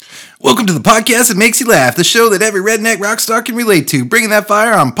Welcome to the podcast that makes you laugh, the show that every redneck rock star can relate to, bringing that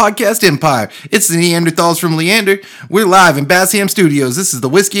fire on Podcast Empire. It's the Neanderthals from Leander. We're live in Bassham Studios. This is the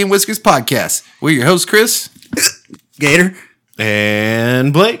Whiskey and Whiskers podcast. We're your hosts, Chris, Gator,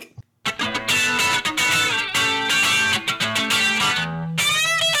 and Blake.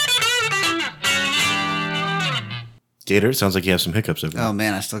 Gator, sounds like you have some hiccups over there. oh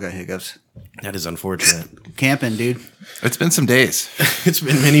man, I still got hiccups. That is unfortunate. Camping, dude. It's been some days. It's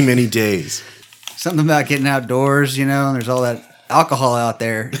been many, many days. Something about getting outdoors, you know, and there's all that alcohol out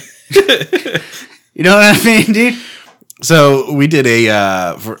there. You know what I mean, dude? So we did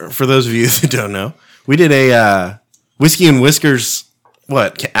a, for those of you that don't know, we did a Whiskey and Whiskers,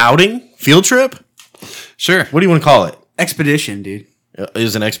 outing? Field trip? Sure. What do you want to call it? Expedition, dude. It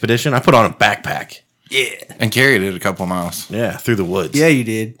was an expedition. I put on a backpack. Yeah. And carried it a couple miles. Yeah, through the woods. Yeah, you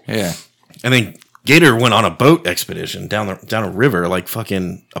did. Yeah. And then Gator went on a boat expedition down a river like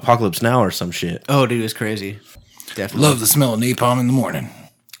fucking Apocalypse Now or some shit. Oh, dude, it was crazy. Definitely. Love the smell of napalm in the morning.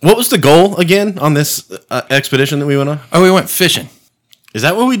 What was the goal again on this expedition that we went on? Oh, we went fishing. Is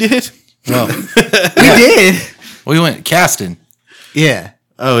that what we did? Well, We did. we went casting. Yeah.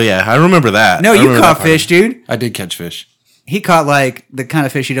 Oh yeah, I remember that. No, I you remember caught that part. fish, dude. I did catch fish. He caught like the kind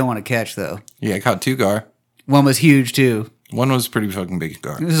of fish you don't want to catch, though. Yeah, I caught 2 gar. One was huge too. One was pretty fucking big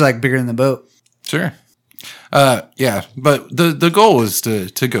gar. It was like bigger than the boat. Sure. Yeah, but the goal was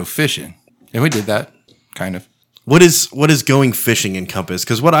to go fishing, and we did that, kind of. What is going fishing encompass?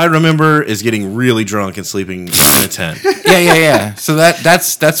 Because what I remember is getting really drunk and sleeping in a tent. Yeah. So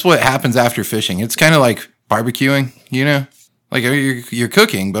that's what happens after fishing. It's kind of like barbecuing, you know, like you're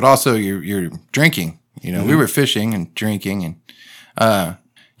cooking, but also you're drinking. You know, we were fishing and drinking, and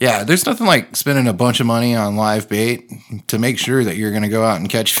yeah, there's nothing like spending a bunch of money on live bait to make sure that you're going to go out and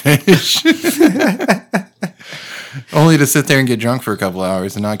catch fish, only to sit there and get drunk for a couple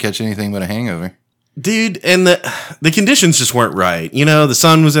hours and not catch anything but a hangover. Dude, and the conditions just weren't right. You know, the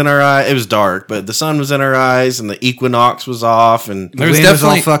sun was in our eye. It was dark, but the sun was in our eyes, and the equinox was off, and The wind was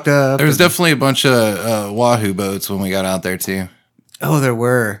all fucked up. There was definitely a bunch of Wahoo boats when we got out there too. Oh, there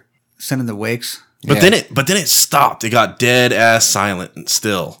were. Sending the wakes. but Yeah. then it stopped. It got dead ass silent and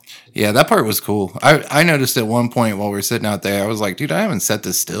still. Yeah, that part was cool. I noticed at one point while we were sitting out there, I was like, dude, I haven't sat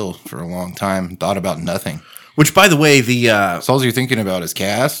this still for a long time. Thought about nothing. Which, by the way, the So all you're thinking about is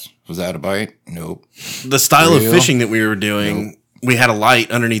cast. Was that a bite? Nope. style of Real? fishing that we were doing, we had a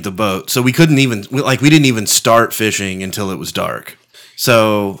light underneath the boat, so we couldn't even we didn't even start fishing until it was dark.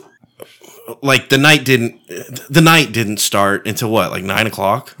 So, like the night didn't start until what, like 9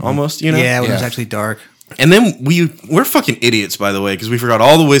 o'clock almost. You know? Yeah, when it was Yeah. actually dark. And then we're fucking idiots, by the way, because we forgot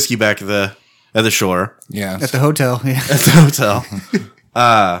all the whiskey back at the shore Yeah. At the hotel. Yeah. at the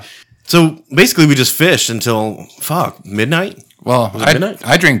hotel. So basically, we just fished until midnight. Well, it midnight?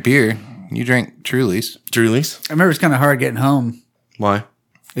 I drink beer. You drink Truly's. Truly's. I remember it's kind of hard getting home. Why? It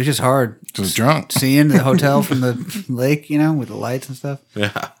was just hard. I was drunk. Seeing the hotel from the lake, you know, with the lights and stuff.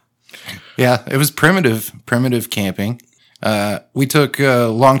 Yeah. Yeah, it was primitive camping. We took a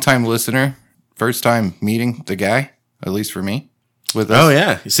longtime listener, first time meeting the guy, at least for me, with us. Oh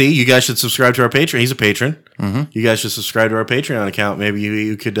yeah. See, you guys should subscribe to our Patreon. He's a patron. Mm-hmm. You guys should subscribe to our Patreon account. Maybe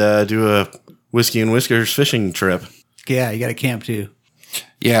you could do a Whiskey and Whiskers fishing trip. Yeah, you got to camp too.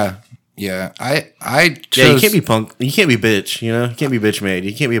 Yeah. I chose, Yeah, you can't be punk. You can't be bitch. You know, you can't be bitch made.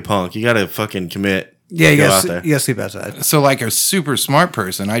 You can't be a punk. You got to fucking commit. Yeah, you Go got out there. to sleep outside. So like a super smart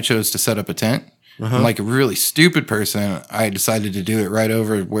person, I chose to set up a tent. And like a really stupid person, I decided to do it right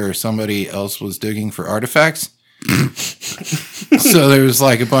over where somebody else was digging for artifacts. So there was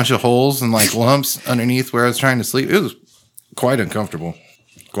like a bunch of holes and like lumps underneath where I was trying to sleep. It was quite uncomfortable.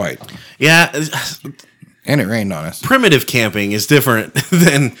 Quite. Yeah, And it rained on us. primitive camping is different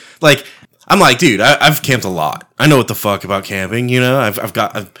than like. I'm like, dude, I've camped a lot. I know what the fuck about camping. You know,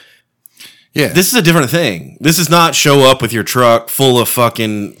 Yeah. this is a different thing. This is not show up with your truck full of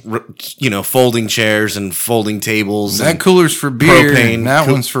fucking, folding chairs and folding tables. that and cooler's for beer, propane. and that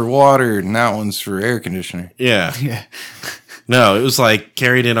one's for water, and that one's for air conditioner. Yeah. Yeah. No, it was like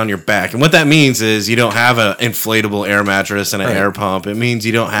carried in on your back. And what that means is you don't have an inflatable air mattress and an air pump. It means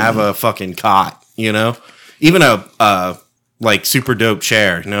you don't have a fucking cot, you know? Even a like super dope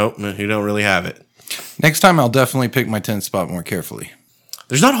chair. Nope, you don't really have it. Next time, I'll definitely pick my tent spot more carefully.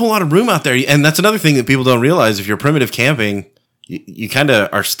 There's not a whole lot of room out there. And that's another thing that people don't realize. If you're primitive camping, you kind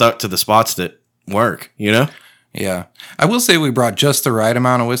of are stuck to the spots that work, you know? Yeah. I will say we brought just the right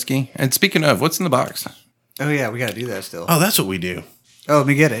amount of whiskey. And speaking of, what's in the box? Oh, yeah, we got to do that still. Oh, that's what we do. Oh, let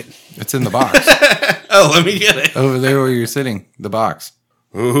me get it. It's in the box. Oh, let me get it. Over there where you're sitting, the box.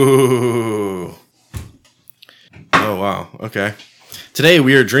 Ooh. Oh, wow. Okay. Today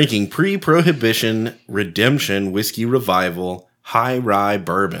we are drinking pre-prohibition Redemption Whiskey Revival High Rye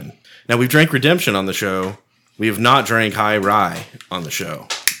Bourbon. Now we've drank Redemption on the show. We have not drank High Rye on the show.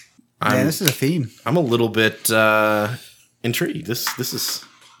 Man, this is a theme. I'm a little bit intrigued. This is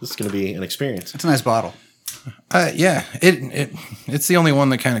going to be an experience. It's a nice bottle. Yeah, it's the only one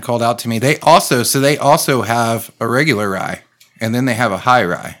that kind of called out to me. They also have a regular rye, and then they have a high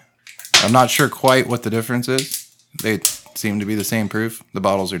rye. I'm not sure quite what the difference is. They seem to be the same proof. The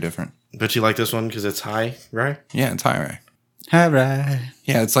bottles are different. But you like this one because it's high rye? Yeah, it's high rye. High rye.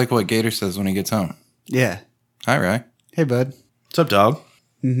 Yeah, it's like what Gator says when he gets home. Yeah. High rye. Hey, bud. What's up, dog?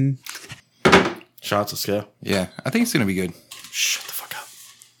 Mm-hmm. Shots, let's go. Yeah, I think it's gonna be good. Shut the fuck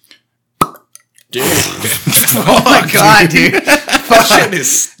up. Dude. Oh my god, dude.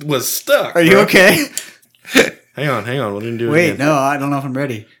 Shit was stuck. Are you okay? Hang on. We didn't do it Wait, again. no, I don't know if I'm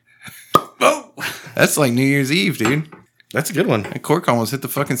ready. Oh, that's like New Year's Eve, dude. That's a good one. That cork almost hit the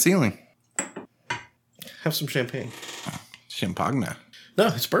fucking ceiling. Have some champagne. Champagne. No,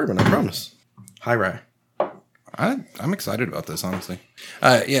 it's bourbon, I promise. High rye. I'm excited about this, honestly.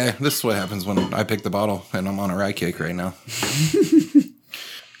 Yeah, this is what happens when I pick the bottle and I'm on a rye kick right now.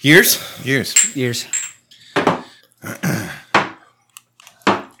 Years? Years.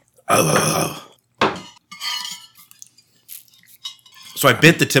 So I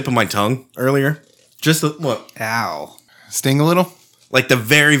bit the tip of my tongue earlier. Just what? Ow. Sting a little? Like the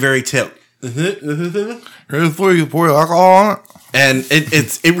very, very tip. Before you pour alcohol on it? And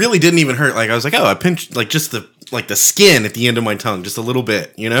it really didn't even hurt. Like I was like, oh, I pinched like just the skin at the end of my tongue, just a little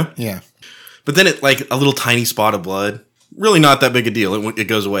bit, you know? Yeah. But then it like a little tiny spot of blood. Really not that big a deal. It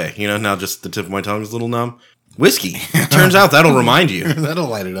goes away, you know? Now just the tip of my tongue is a little numb. Whiskey. Turns out that'll remind you. That'll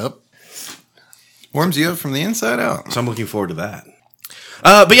light it up. Warms you up from the inside out. So I'm looking forward to that.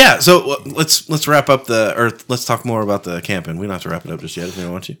 But yeah, so let's wrap up let's talk more about the camping. We don't have to wrap it up just yet if we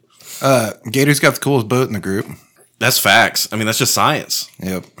don't want to. Gator's got the coolest boat in the group. That's facts. I mean, that's just science.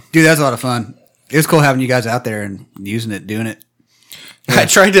 Yep. Dude, that's a lot of fun. It was cool having you guys out there and using it, doing it.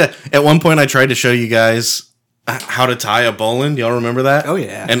 At one point I tried to show you guys how to tie a bowline. Y'all remember that? Oh,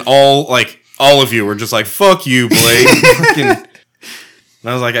 yeah. And all of you were just like, fuck you, Blake. And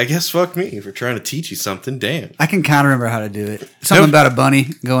I was like, I guess fuck me for trying to teach you something. Damn. I can kind of remember how to do it. Something about a bunny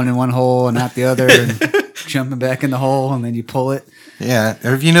going in one hole and out the other and jumping back in the hole and then you pull it. Yeah.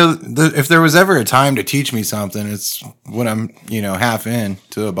 If there was ever a time to teach me something, it's when I'm, half in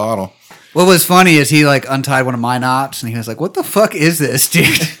to a bottle. What was funny is he like untied one of my knots and he was like, "What the fuck is this, dude?"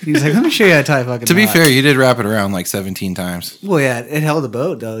 He was like, "Let me show you how to tie a fucking." To be knot." fair, you did wrap it around like 17 times. Well, yeah, it held the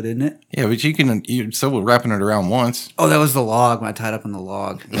boat though, didn't it? Yeah, but you're still wrapping it around once. Oh, that was the log when I tied up on the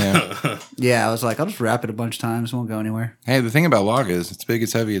log. Yeah. Yeah, I was like, I'll just wrap it a bunch of times. It won't go anywhere. Hey, the thing about log is it's big,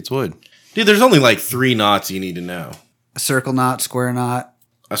 it's heavy, it's wood. Dude, there's only like 3 knots you need to know. A circle knot, square knot,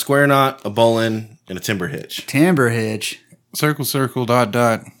 A square knot, a bowline, and a timber hitch. timber hitch. Circle, circle, dot,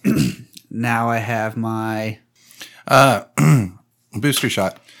 dot. Now I have my Booster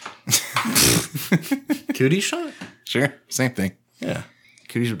shot. Cootie shot? Sure, same thing. Yeah.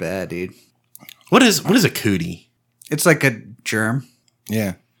 cooties are bad, dude. What is a cootie? It's like a germ.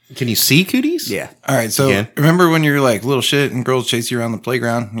 Yeah. Can you see cooties? Yeah. All right, so Again? remember when you're like little shit and girls chase you around the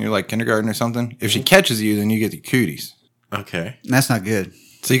playground and you're like kindergarten or something? If she catches you, then you get the cooties. Okay. And that's not good.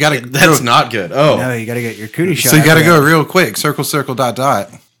 So you got to That's not good. Oh. No, you got to get your cootie shot. So you got to after go real quick. Circle, circle, dot,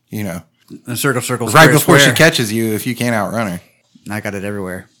 dot. that. And circle, circle, Right square, before square. she catches you, if you can't outrun her. I got it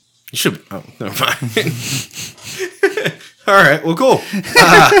everywhere. You should. Oh, never mind. All right. Well, cool.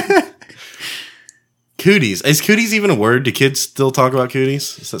 Cooties. Is cooties even a word? Do kids still talk about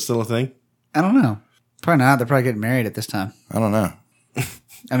cooties? Is that still a thing? I don't know. Probably not. They're probably getting married at this time. I don't know.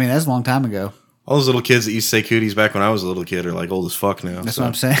 I mean, that's a long time ago. All those little kids that used to say cooties back when I was a little kid are like old as fuck now. That's what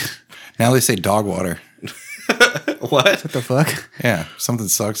I'm saying. Now they say dog water. What? What the fuck? Yeah, something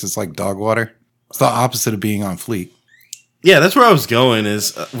sucks. It's like dog water. It's the opposite of being on fleek. Yeah, that's where I was going.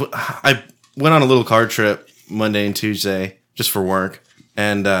 Is I went on a little car trip Monday and Tuesday just for work,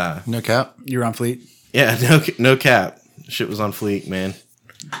 and No cap. You're on fleet. yeah, no cap. Shit was on fleek, man.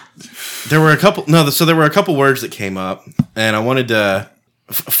 There were a couple. No, so there were a couple words that came up, and I wanted to.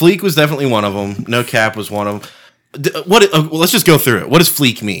 Fleek was definitely one of them. No cap was one of them. Well, let's just go through it. What does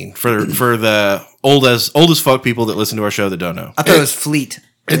fleek mean for the old as fuck people that listen to our show that don't know? I thought it was fleet.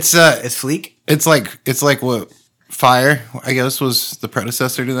 It's It's fleek. It's like what fire, I guess, was the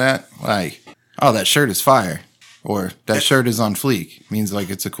predecessor to that. Like, oh, that shirt is fire, or that shirt is on fleek. Means like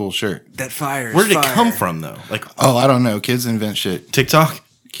it's a cool shirt. That fire. Where did it come from, though? Like Oh, I don't know. Kids invent shit. TikTok?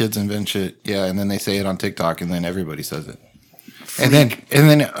 Kids invent shit. Yeah, and then they say it on TikTok, and then everybody says it. And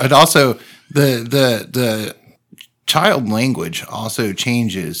then it also the child language also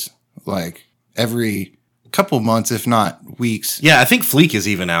changes like every couple months, if not weeks. Yeah, I think Fleek is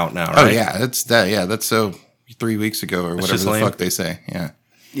even out now, right? Oh yeah, that's that. Yeah, that's so 3 weeks ago or whatever just the lame. fuck they say. Yeah.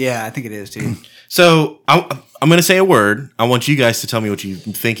 Yeah, I think it is, dude. So I'm going to say a word. I want you guys to tell me what you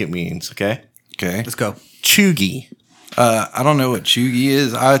think it means, okay? Okay. Let's go. Chuggy. I don't know what chuggy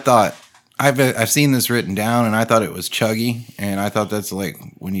is. I thought I've seen this written down, and I thought it was chuggy, and I thought that's like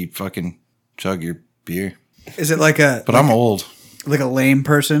when you fucking chug your beer. Is it like a But I'm old. like a lame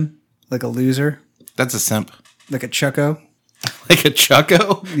person, like a loser, That's a simp. like a chucko? Like a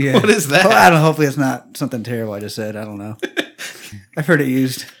chucko? Yeah. What is that? Well, I don't know. Hopefully, it's not something terrible I just said. I don't know. I've heard it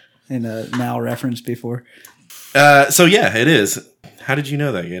used in a mal reference before. So yeah, it is. How did you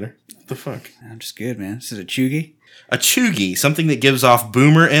know that, Gator? What the fuck? I'm just good, man. This is a chuggy. A chuggy, something that gives off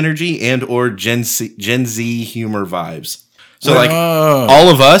boomer energy and or Gen Z humor vibes. So like Oh. all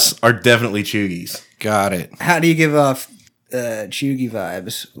of us are definitely chuggies. Got it. How do you give off chuggy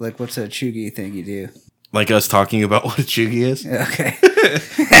vibes? Like, what's a chuggy thing you do? Like us talking about what a chuggy is. Okay.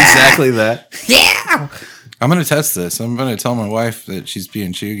 Exactly that. Yeah. I'm gonna test this. I'm gonna tell my wife that she's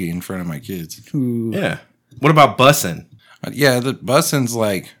being chuggy in front of my kids. Ooh. Yeah. What about bussin'? Yeah, the bussin's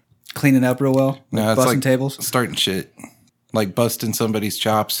like Cleaning up real well. no, Like it's busting like tables. starting shit, like busting somebody's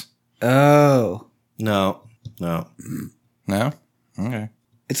chops. Oh, No. No, okay.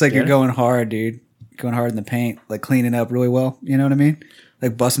 it's like you're Yeah. going hard, dude. Going hard in the paint, like cleaning up really well. You know what I mean?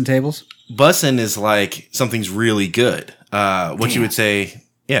 Like busting tables. Bussin' is like something's really good. What you would say,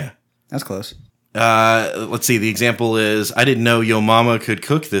 yeah. That's close. Let's see. The example is, I didn't know yo mama could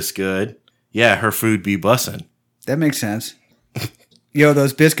cook this good. Yeah, her food be bussin'. That makes sense. Yo,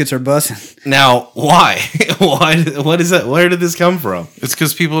 those biscuits are busting. Now, why? Why? What is that? Where did this come from? It's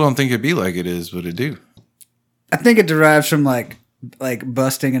because people don't think it'd be like it is, but it do. I think it derives from like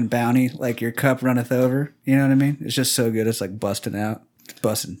busting and bounty, like your cup runneth over. You know what I mean? It's just so good. It's like busting out. It's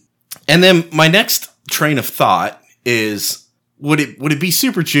busting. And then my next train of thought is, would it be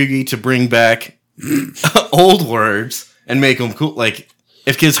super chuggy to bring back old words and make them cool? Like,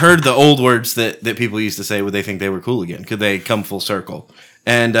 if kids heard the old words that people used to say, would they think they were cool again? Could they come full circle?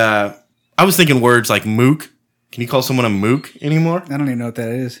 And I was thinking words like mook. Can you call someone a mook anymore? I don't even know what that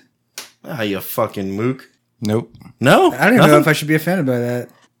is. Ah, you fucking mook. Nope. No? I don't even Nothing? know if I should be offended by that.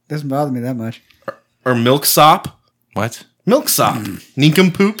 Doesn't bother me that much. Or milksop? What? Milksop.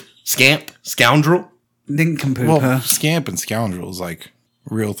 Nincompoop? Scamp? Scoundrel? Nincompoop, Well, huh? scamp and scoundrel is like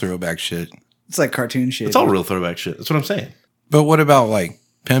real throwback shit. It's like cartoon shit. It's all real throwback shit. That's what I'm saying. But what about like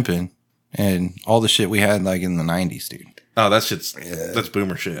pimping and all the shit we had like in the 90s, dude? Oh, that's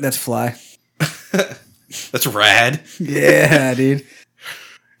boomer shit. That's fly. That's rad. Yeah, dude.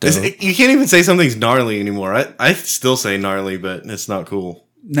 You can't even say something's gnarly anymore. I still say gnarly, but it's not cool.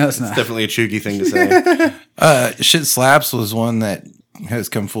 No, it's not. Definitely a chuggy thing to say. Shit slaps was one that has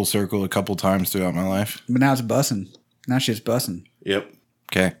come full circle a couple times throughout my life. But now it's bussing. Now shit's bussing. Yep.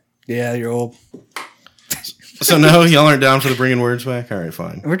 Okay. Yeah, you're old. So no, y'all aren't down for the bringing words back? All right,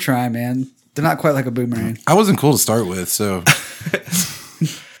 fine. We're trying, man. They're not quite like a boomerang. I wasn't cool to start with, so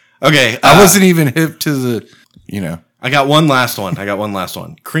Okay. I wasn't even hip to the, you know. I got one last one.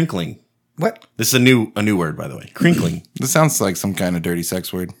 Crinkling. What? This is a new word, by the way. Crinkling. This sounds like some kind of dirty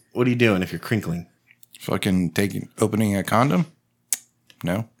sex word. What are you doing if you're crinkling? Fucking opening a condom?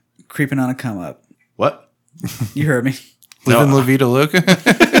 No. Creeping on a come up. What? You heard me. Living No. La Vida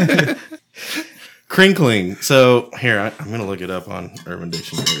Loca? Crinkling. So here, I'm going to look it up on Urban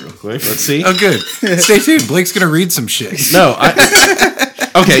Dictionary real quick. Let's see. Oh, good. Stay tuned. Blake's going to read some shit. No,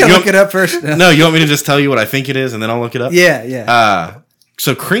 okay. You You look want, it up first. no, you want me to just tell you what I think it is and then I'll look it up? Yeah, yeah.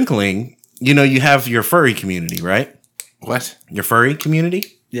 So crinkling, you have your furry community, right? What? Your furry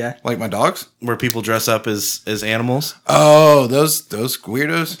community yeah. Like my dogs? where people dress up as animals, Oh, those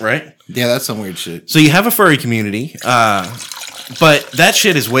weirdos? right? Yeah, that's some weird shit. So you have a furry community, but that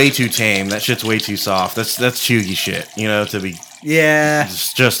shit is way too tame. That shit's way too soft. That's chuggy shit, to be Yeah.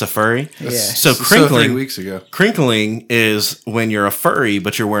 just a furry. Yeah. So So 3 crinkling, weeks ago. crinkling is when you're a furry,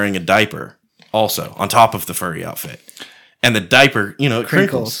 but you're wearing a diaper also on top of the furry outfit. And the diaper, it crinkles.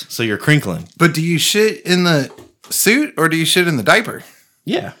 Crinkles. So you're crinkling. But do you shit in the suit or do you shit in the diaper?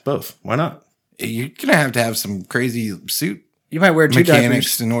 Yeah, both. Why not? You're going to have some crazy suit You might wear two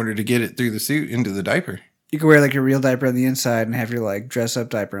mechanics diapers. in order to get it through the suit into the diaper. You could wear like your real diaper on the inside and have your like dress up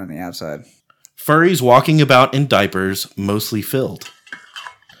diaper on the outside. Furries walking about in diapers, mostly filled.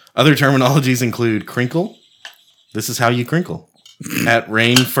 Other terminologies include crinkle. This is how you crinkle. At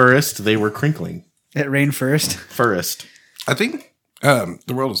Rainforest, they were crinkling. It rained first. Forest. I think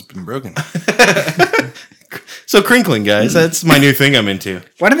the world has been broken. So crinkling, guys. That's my new thing I'm into.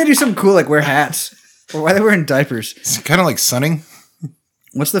 Why don't they do something cool like wear hats? Well, why are they wearing diapers? It's kind of like sunning.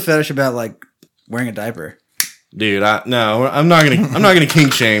 What's the fetish about like wearing a diaper? Dude, no, I'm not gonna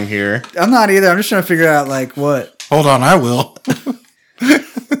kink shame here. I'm not either. I'm just trying to figure out like what. Hold on, I will.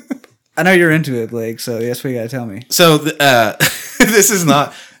 I know you're into it, Blake. So that's what you gotta tell me. So this is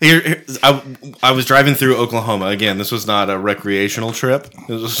not here. I was driving through Oklahoma again. This was not a recreational trip.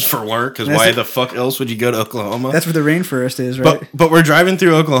 This was for work. Because why the fuck else would you go to Oklahoma? That's where the rainforest is, right? But we're driving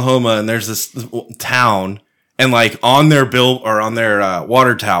through Oklahoma, and there's this town, and like on their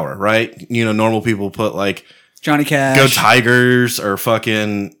water tower, right? You know, normal people put like Johnny Cash, Go Tigers, or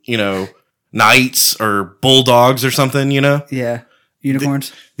fucking Knights or Bulldogs or something. You know, yeah,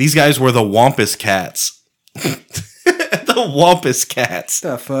 unicorns. These guys were the Wampus Cats. The Wampus Cats.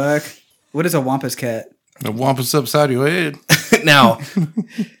 The fuck? What is a Wampus cat? The wampus upside your head. Now,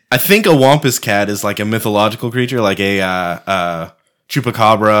 I think a Wampus Cat is like a mythological creature, like a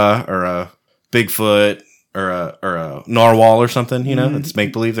chupacabra or a Bigfoot or a narwhal or something. You know, it's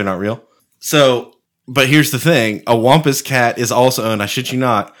make believe, they're not real. So, but here's the thing: a Wampus Cat is also, and I shit you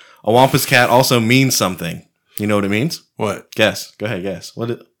not, a Wampus Cat also means something. You know what it means? What? Guess. Go ahead. Guess.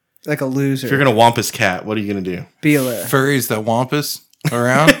 What? Like a loser. If you're gonna Wampus Cat, what are you gonna do? Be a Furries that wampus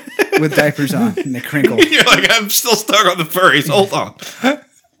around with diapers on and they crinkle. You're like, I'm still stuck on the furries. Hold on.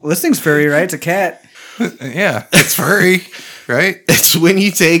 Well, this thing's furry, right? It's a cat. Yeah, it's furry, right? It's when you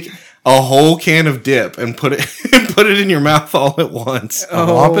take a whole can of dip and put it in your mouth all at once.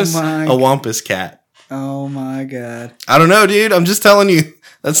 Oh, Wampus? A Wampus Cat. Oh my god. I don't know, dude. I'm just telling you.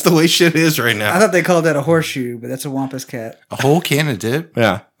 That's the way shit is right now. I thought they called that a horseshoe, but that's a Wampus cat. A whole can of dip?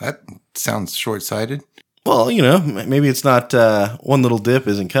 Yeah. That sounds short-sighted. Well, maybe it's not one little dip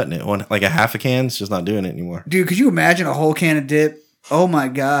isn't cutting it. One like a half a can, it's just not doing it anymore. Dude, could you imagine a whole can of dip? Oh my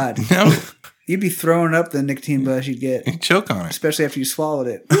god. No. You'd be throwing up the nicotine buzz you'd get. You choke on it. Especially after you swallowed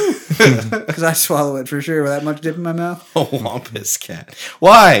it. Because I swallow it for sure with that much dip in my mouth. A Wampus Cat.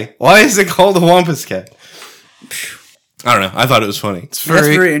 Why? Why is it called a Wampus Cat? I don't know. I thought it was funny. It's furry. That's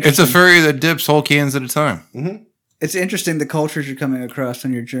very It's a interesting. furry that dips whole cans at a time. Mm-hmm. It's interesting the cultures you're coming across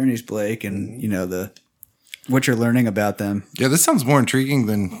on your journeys, Blake, and what you're learning about them. Yeah, this sounds more intriguing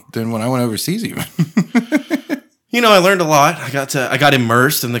than when I went overseas even. I learned a lot. I got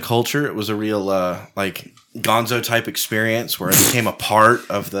immersed in the culture. It was a real like gonzo type experience where I became a part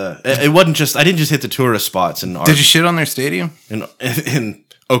of the. It wasn't just. I didn't just hit the tourist spots in. Did you shit on their stadium? In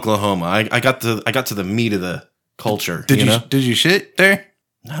Oklahoma? I got to the meat of the culture. Did you shit there?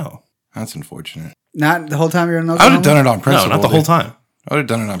 No, That's unfortunate. Not the whole time you're in I Oklahoma? would have done it on principle. no, not the whole dude. time. I would have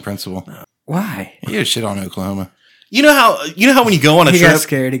done it on principle. Why? You had shit on Oklahoma. You know how when you go on a He got trip.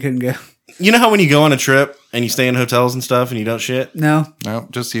 scared. He couldn't go. You know how when you go on a trip and you stay in hotels and stuff and you don't shit. No. No,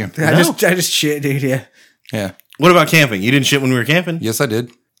 just you. I just shit, dude. Yeah. Yeah. What about camping? You didn't shit when we were camping. Yes, I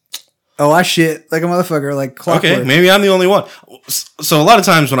did. Oh, I shit like a motherfucker, like clockwork. Okay, maybe I'm the only one. So a lot of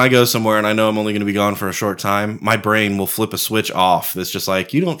times when I go somewhere and I know I'm only going to be gone for a short time, my brain will flip a switch off. That's just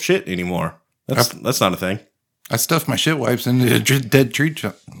like, you don't shit anymore. That's not a thing. I stuffed my shit wipes into a dead tree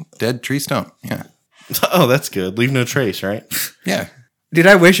stump. Yeah. Oh, that's good. Leave no trace, right? Yeah. Dude,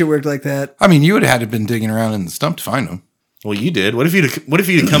 I wish it worked like that. I mean, you would have had to been digging around in the stump to find them. Well, you did. What if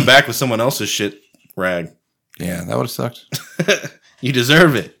you'd come back with someone else's shit rag? Yeah, that would have sucked. You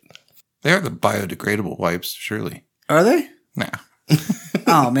deserve it. They are the biodegradable wipes, surely. Are they? Nah.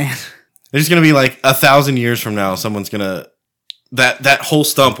 Oh, man. There's going to be like 1,000 years from now, someone's going to... That whole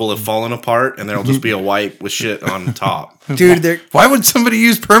stump will have fallen apart, and there'll just be a wipe with shit on top. Dude, Why would somebody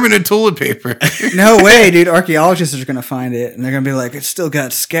use permanent toilet paper? no way, dude. Archaeologists are going to find it, and they're going to be like, it's still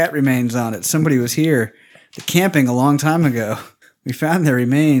got scat remains on it. Somebody was here camping a long time ago. We found their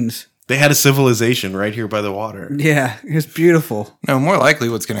remains. They had a civilization right here by the water. Yeah, it was beautiful. No, more likely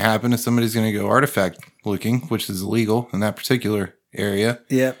what's going to happen is somebody's going to go artifact looking, which is illegal in that particular area.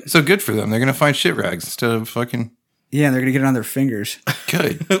 Yep. So good for them. They're going to find shit rags instead of fucking... Yeah, and they're going to get it on their fingers.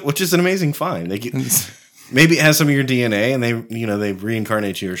 Good. Which is an amazing find. Maybe it has some of your DNA and they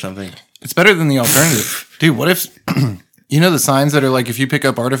reincarnate you or something. It's better than the alternative. Dude, what if... the signs that are like, if you pick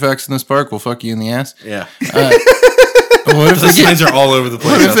up artifacts in this park, we'll fuck you in the ass? Yeah. What if The signs are all over the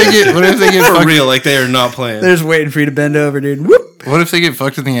place. What if they get For fucked, real, like they are not playing. They're just waiting for you to bend over, dude. Whoop. what if they get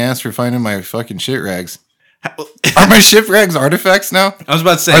fucked in the ass for finding my fucking shit rags? Are my shit rags artifacts now? I was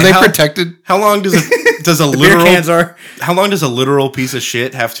about to say, Are they protected? How long does a Beer literal cans are. How long does a literal piece of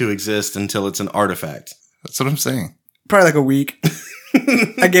shit have to exist until it's an artifact? That's what I'm saying. Probably like a week.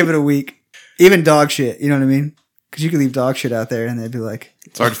 I gave it a week. Even dog shit, you know what I mean? Because you could leave dog shit out there and they'd be like,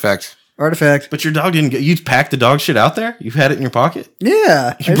 It's artifacts. artifact. But your dog didn't get. You packed the dog shit out there. You've had it in your pocket.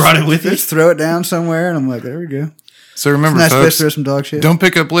 Yeah. You brought it with you? Just throw it down somewhere and I'm like, there we go. So remember, Nice place folks, to throw some dog shit. don't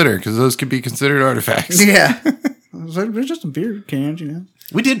pick up litter because those could be considered artifacts. Yeah. There's just some beer cans, you know.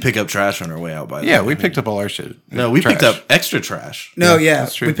 We did pick up trash on our way out, by the way. Yeah, we picked up all our shit. No, we Trash. picked up extra trash. No, Yeah, yeah.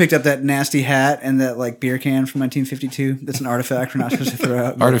 that's true. We picked up that nasty hat and that like beer can from 1952. That's an artifact we're not supposed to throw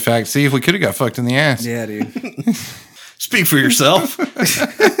out. Artifacts. See, if we could have got fucked in the ass. Yeah, dude. Speak for yourself. Is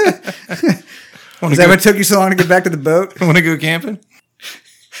that what took you so long to get back to the boat? Want to go camping?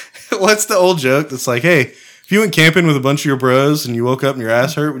 What's the old joke that's like, hey, if you went camping with a bunch of your bros and you woke up and your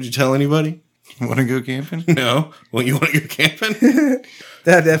ass hurt, would you tell anybody? Want to go camping? No. Well, you want to go camping?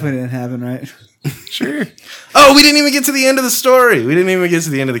 That definitely didn't happen, right? Sure. Oh, we didn't even get to the end of the story. We didn't even get to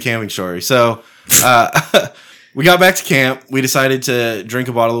the end of the camping story. So we got back to camp. We decided to drink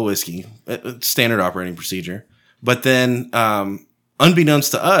a bottle of whiskey. Standard operating procedure. But then,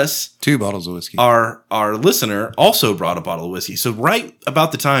 unbeknownst to us, 2 bottles of whiskey. our listener also brought a bottle of whiskey. So right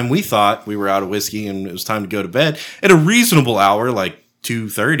about the time we thought we were out of whiskey and it was time to go to bed, at a reasonable hour, like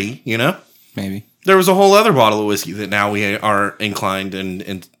 2:30, you know, Maybe. there was a whole other bottle of whiskey that now we are inclined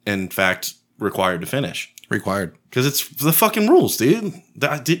and in fact required to finish. Required. Because it's the fucking rules, dude.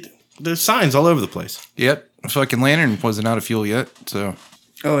 There's signs all over the place. Yep. Fucking lantern wasn't out of fuel yet, so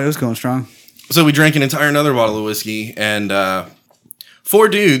Oh, it was going strong. So we drank an entire another bottle of whiskey and 4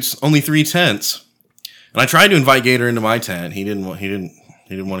 dudes, only 3 tents. And I tried to invite Gator into my tent. He didn't want to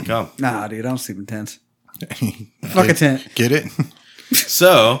come. Nah, dude, I don't sleep in tents. Fuck a tent. get it?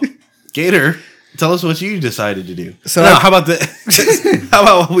 So, Gator, tell us what you decided to do. So how about how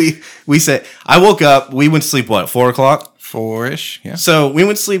about we said I woke up, we went to sleep 4:00? 4-ish. Yeah. So we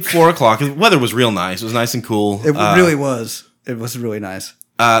went to sleep 4:00. The weather was real nice. It was nice and cool. It really was. It was really nice.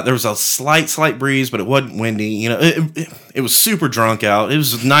 There was a slight breeze, but it wasn't windy. You know, it was super drunk out. It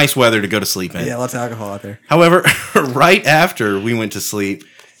was nice weather to go to sleep in. Yeah, lots of alcohol out there. However, right after we went to sleep,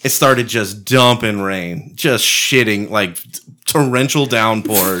 it started just dumping rain, just shitting like torrential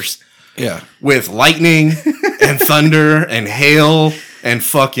downpours Yeah. with lightning and thunder and hail and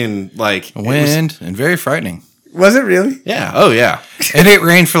fucking like Wind and very frightening. Was it really? Yeah. Oh yeah. And it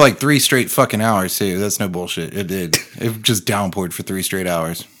rained for like 3 straight fucking hours too. That's no bullshit. It did. It just downpoured for 3 straight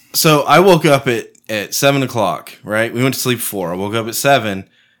hours. So I woke up at 7:00. Right. We went to sleep at 4. I woke up at 7,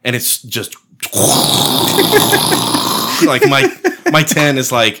 and it's just like my tent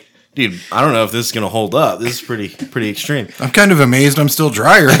is like, dude, I don't know if this is gonna hold up. This is pretty extreme. I'm kind of amazed I'm still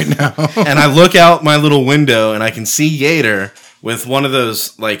dry right now. And I look out my little window and I can see Gator with one of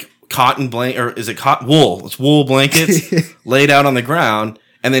those like cotton blanket, or is it cotton wool? It's wool blankets laid out on the ground,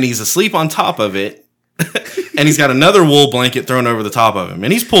 and then he's asleep on top of it. And he's got another wool blanket thrown over the top of him,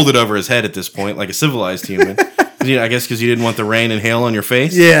 and he's pulled it over his head at this point, like a civilized human. I guess because you didn't want the rain and hail on your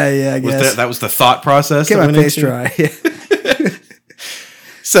face. Yeah, I Was guess. that was the thought process. Get that my went face into? dry.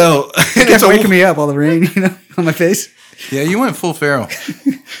 So and It's waking me up, all the rain, on my face. Yeah, you went full feral.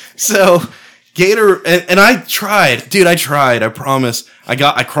 So Gator and I tried, dude. I promise.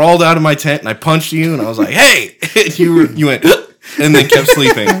 I crawled out of my tent and I punched you, and I was like, "Hey!" And you went, and then kept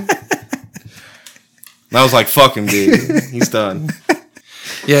sleeping. And I was like, "Fuck him, dude. He's done."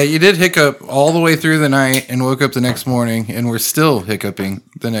 Yeah, you did hiccup all the way through the night and woke up the next morning, and we're still hiccuping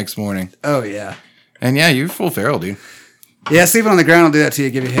the next morning. Oh, yeah. And yeah, you're full feral, dude. Yeah, sleeping on the ground will do that to you,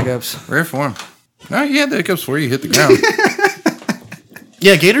 give you hiccups. Rare form. No, you had the hiccups before you hit the ground.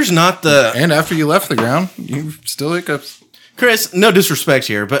 Yeah, Gator's not the And after you left the ground, you still hiccups. Chris. No disrespect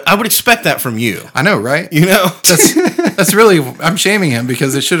here, but I would expect that from you. I know, right? You know, That's really, I'm shaming him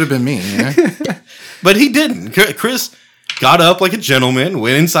because it should have been me, you know? but he didn't. Chris got up like a gentleman,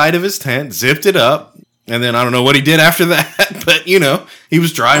 went inside of his tent, zipped it up, and then I don't know what he did after that. But he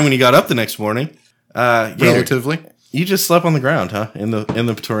was dry when he got up the next morning. Gator, Relatively. you just slept on the ground, huh? In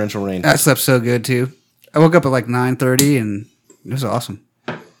the torrential rain. I slept so good, too. I woke up at like 9:30, and it was awesome.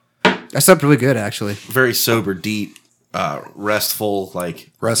 I slept really good, actually. Very sober, deep, restful,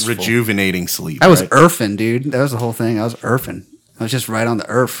 Restful. rejuvenating sleep. I was right? earthing, dude. That was the whole thing. I was earthing. I was just right on the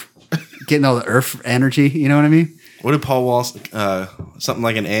earth. Getting all the earth energy, you know what I mean? What did Paul Walsh, something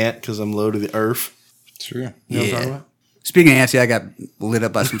like an ant because I'm low to the earth? True. You know what I'm talking about? Speaking of ants, yeah, I got lit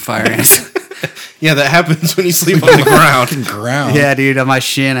up by some fire ants. Yeah, that happens when you sleep on the ground. Ground. Yeah, dude, on my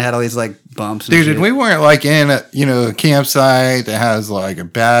shin, I had all these like bumps. And Dude, shit. and we weren't like in a campsite that has like a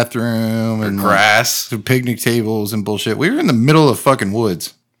bathroom and Grass. some picnic tables and bullshit. We were in the middle of fucking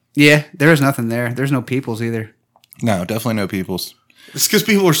woods. Yeah, there was nothing there. There's no peoples either. No, definitely no peoples. It's because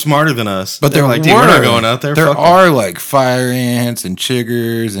people are smarter than us. But they're there like, dude, we're not going out there. There Fuck them." are like fire ants and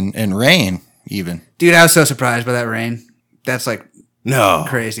chiggers and rain even. Dude, I was so surprised by that rain. That's like No.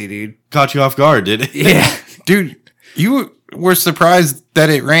 crazy, dude. Caught you off guard, did it? Yeah. Dude, were surprised that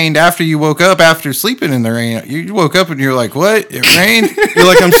it rained after you woke up after sleeping in the rain. You woke up and you're like, what? It rained? You're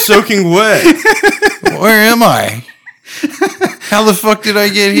like, I'm soaking wet. Where am I? How the fuck did I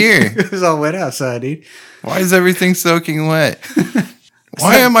get here? It was all wet outside, dude. Why is everything soaking wet?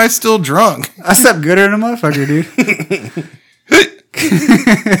 Why am I still drunk? I slept gooder than a motherfucker, dude.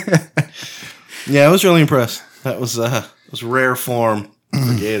 Yeah, I was really impressed. That was rare form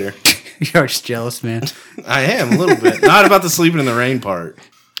for Gator. You're just jealous, man. I am a little bit. Not about the sleeping in the rain part. I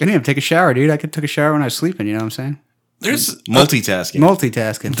didn't even take a shower, dude. I could took a shower when I was sleeping. You know what I'm saying? There's Multitasking.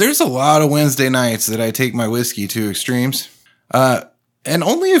 Multitasking. There's a lot of Wednesday nights that I take my whiskey to extremes. And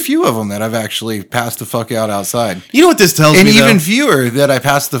only a few of them that I've actually passed the fuck out outside. You know what this tells And me, even though? fewer that I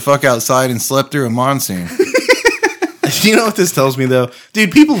passed the fuck outside and slept through a monsoon. You know what this tells me, though?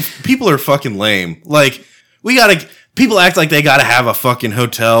 Dude, people are fucking lame. Like, people act like they gotta have a fucking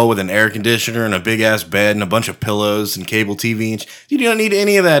hotel with an air conditioner and a big-ass bed and a bunch of pillows and cable TV. And dude, you don't need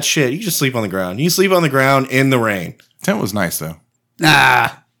any of that shit. You just sleep on the ground. You sleep on the ground in the rain. Tent was nice, though. Nah,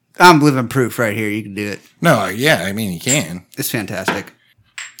 I'm living proof right here. You can do it. No, yeah, I mean, you can. It's fantastic.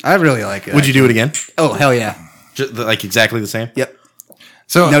 I really like it. Would you do it again? Oh, hell yeah. Just, like, exactly the same? Yep.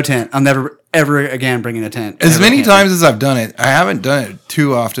 So, No tent. I'm never, ever again bringing a tent. as Ever many again. times as I've done it, I haven't done it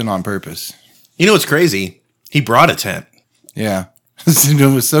too often on purpose. You know what's crazy? He brought a tent. Yeah.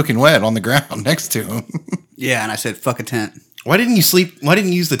 It was soaking wet on the ground next to him. Yeah, and I said, fuck a tent. Why didn't you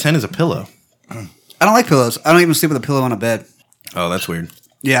use the tent as a pillow? I don't like pillows. I don't even sleep with a pillow on a bed. Oh, that's weird.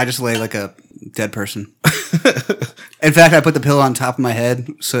 Yeah, I just lay like a dead person. In fact, I put the pillow on top of my head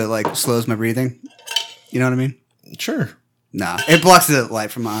so it like slows my breathing. You know what I mean? Sure. Nah, it blocks the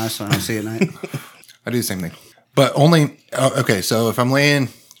light from my eyes so I don't see at night. I do the same thing. But only, okay, so if I'm laying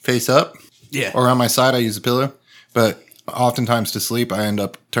face up Yeah. or on my side, I use a pillow. But oftentimes to sleep, I end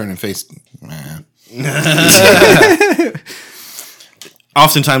up turning face.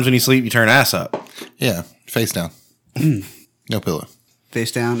 Oftentimes when you sleep, you turn ass up. Yeah, face down. No pillow.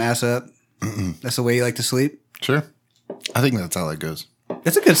 Face down, ass up. That's the way you like to sleep. Sure. I think that's how that goes.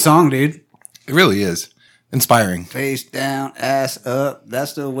 That's a good song, dude. It really is. Inspiring. Face down, ass up.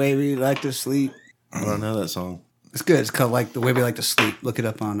 That's the way we like to sleep. I don't know that song. It's good. It's called like The Way We Like to Sleep. Look it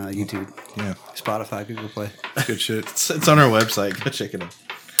up on YouTube. Yeah. Spotify, Google Play. Good shit. It's on our website. Go check it out.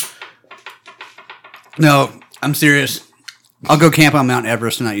 No, I'm serious. I'll go camp on Mount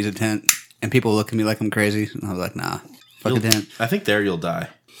Everest and not use a tent. And people look at me like I'm crazy. And I was like, nah, fuck a tent. I think there you'll die.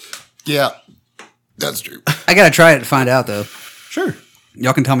 Yeah. That's true. I got to try it to find out, though. Sure.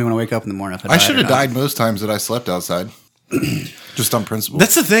 Y'all can tell me when I wake up in the morning if I died should or have not. died most times that I slept outside. Just on principle.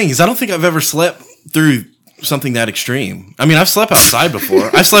 That's the thing, is I don't think I've ever slept through something that extreme. I mean, I've slept outside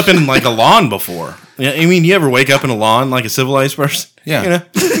before. I slept in like a lawn before. Yeah, I mean, you ever wake up in a lawn like a civilized person? Yeah. You know?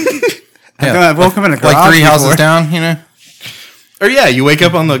 I woke up in a garage like 3 houses before. down, you know? Or yeah, you wake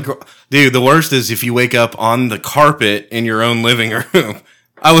up on the... Dude, the worst is if you wake up on the carpet in your own living room.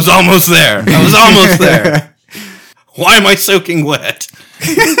 I was almost there. Why am I soaking wet?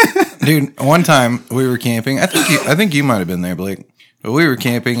 Dude, one time we were camping. I think you might have been there, Blake. But we were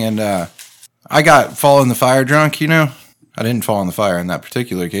camping and I got fall in the fire drunk, you know? I didn't fall in the fire on that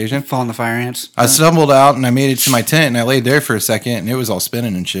particular occasion. Fall in the fire ants. I stumbled out and I made it to my tent and I laid there for a second and it was all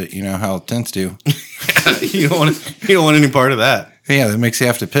spinning and shit, you know how tents do. You don't want any part of that. Yeah, that makes you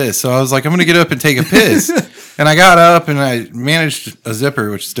have to piss. So I was like, I'm going to get up and take a piss. And I got up and I managed a zipper,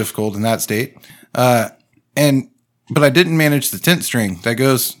 which is difficult in that state. But I didn't manage the tent string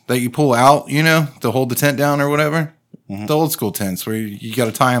that you pull out, you know, to hold the tent down or whatever. Mm-hmm. The old school tents where you got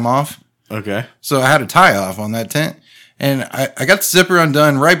to tie them off. Okay. So I had a tie off on that tent. And I got the zipper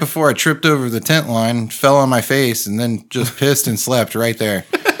undone right before I tripped over the tent line, fell on my face, and then just pissed and slept right there.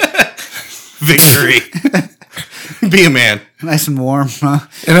 Victory. Be a man. Nice and warm, huh?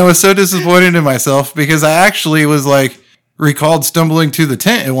 And I was so disappointed in myself because I actually was like recalled stumbling to the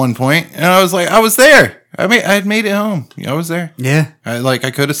tent at one point, and I was like, I was there. I had made it home. I was there. Yeah. I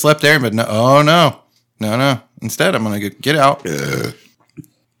could have slept there, but no. Oh no. Instead, I'm gonna get out,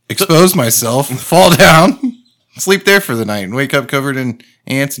 expose myself, fall down, sleep there for the night, and wake up covered in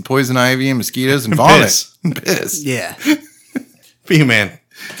ants and poison ivy and mosquitoes and vomit. Piss. Piss. Yeah. Be a man.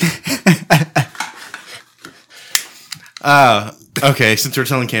 Okay, since we're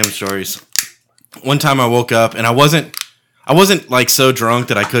telling camp stories, one time I woke up and I wasn't like so drunk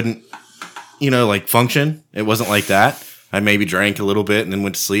that I couldn't, like function. It wasn't like that. I maybe drank a little bit and then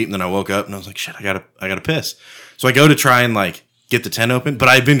went to sleep, and then I woke up and I was like, shit, I gotta piss. So I go to try and like get the tent open, but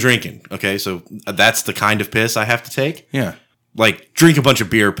I've been drinking. Okay, so that's the kind of piss I have to take. Yeah. Like drink a bunch of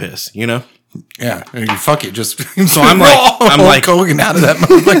beer piss, you know? Yeah, and fuck it, just So I'm like Hogan out of that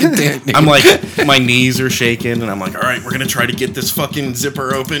motherfucking dick. Dude. I'm like, my knees are shaking, and I'm like, all right, we're gonna try to get this fucking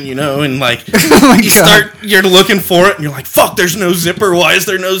zipper open, you know, and like, you're looking for it, and you're like, fuck, there's no zipper. Why is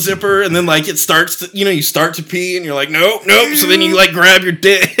there no zipper? And then like it starts to, you start to pee, and you're like, nope. So then you like grab your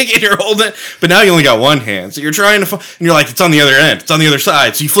dick and you're holding it, but now you only got one hand, so you're trying to, and you're like, it's on the other end, it's on the other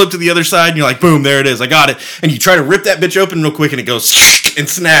side. So you flip to the other side, and you're like, boom, there it is, I got it. And you try to rip that bitch open real quick, and it goes and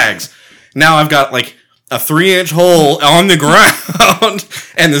snags. Now I've got like a 3-inch hole on the ground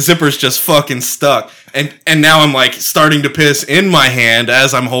and the zipper's just fucking stuck. And now I'm like starting to piss in my hand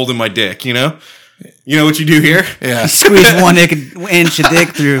as I'm holding my dick, You know what you do here? Yeah. Squeeze 1 inch of dick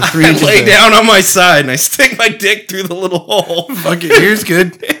through 3 inches. I lay down on my side and I stick my dick through the little hole. Fuck it, here's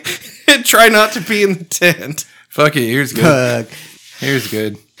good. And try not to pee in the tent. Fuck it, here's good. Here's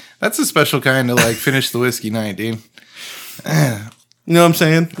good. That's a special kind of like finish the whiskey night, dude. You know what I'm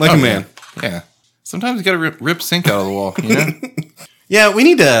saying? Like a man. Yeah. Sometimes you gotta rip sink out of the wall, you know? Yeah, we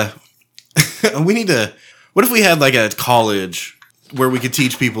need to. What if we had like a college where we could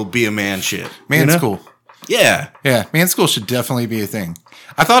teach people be a man shit? Man school. Yeah. Yeah, man school should definitely be a thing.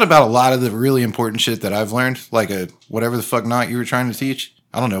 I thought about a lot of the really important shit that I've learned, like a whatever the fuck knot you were trying to teach.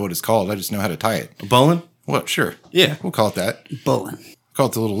 I don't know what it's called. I just know how to tie it. Bowling? Well, sure. Yeah. We'll call it that. Bowling. Call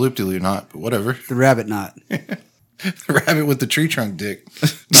it the little loop-de-loo knot, but whatever. The rabbit knot. The rabbit with the tree trunk dick.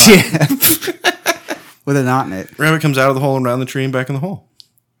 Yeah. With a knot in it. Rabbit comes out of the hole and around the tree and back in the hole.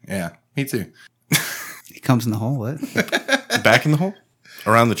 Yeah, me too. He comes in the hole, what? Back in the hole?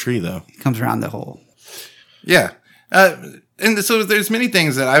 Around the tree, though. He comes around the hole. Yeah. And so there's many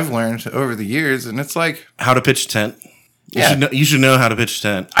things that I've learned over the years, and it's like... How to pitch a tent. Yeah. You should know how to pitch a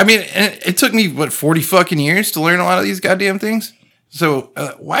tent. I mean, it took me, 40 fucking years to learn a lot of these goddamn things? So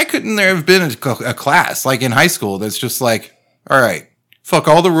why couldn't there have been a class, like in high school, that's just like, all right, fuck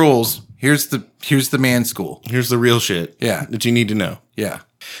all the rules. Here's the man school. Here's the real shit. Yeah. That you need to know. Yeah.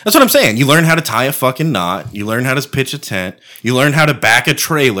 That's what I'm saying. You learn how to tie a fucking knot. You learn how to pitch a tent. You learn how to back a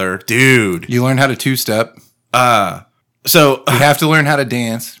trailer. Dude. You learn how to two-step. So You have to learn how to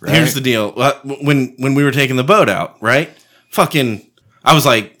dance, right? here's the deal. When we were taking the boat out, right? Fucking, I was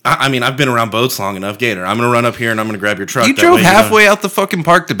like, I mean, I've been around boats long enough, Gator. I'm going to run up here and I'm going to grab your truck. You That drove way halfway out the fucking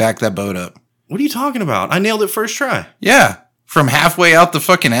park to back that boat up. What are you talking about? I nailed it first try. Yeah. From halfway out the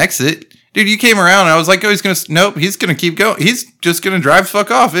fucking exit. Dude, you came around and I was like, oh, he's going to keep going. He's just going to drive the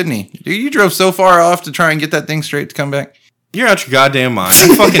fuck off, isn't he? Dude, you drove so far off to try and get that thing straight to come back. You're out your goddamn mind.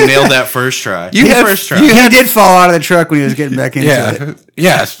 I fucking nailed that first try. First try. He did fall out of the truck when he was getting back into it.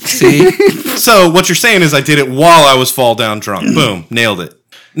 Yeah. See? So what you're saying is I did it while I was fall down drunk. Boom. Nailed it.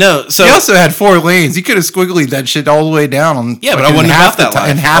 No, so... He also had 4 lanes. You could have squigglied that shit all the way down. On Yeah, but I wasn't about that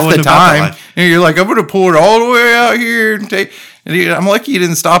life. In half the time. And you're like, I'm going to pull it all the way out here and take... And I'm lucky you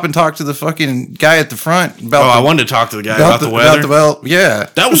didn't stop and talk to the fucking guy at the front. I wanted to talk to the guy about the weather. Yeah.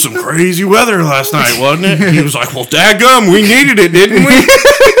 That was some crazy weather last night, wasn't it? He was like, well, dadgum, we needed it, didn't we?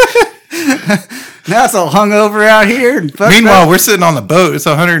 Now it's all hungover out here. Meanwhile, we're sitting on the boat. It's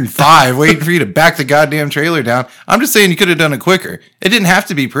 105, waiting for you to back the goddamn trailer down. I'm just saying you could have done it quicker. It didn't have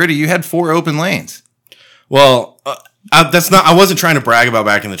to be pretty. You had 4 open lanes. Well, I wasn't trying to brag about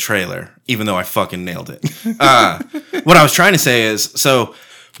backing the trailer, even though I fucking nailed it. What I was trying to say is, so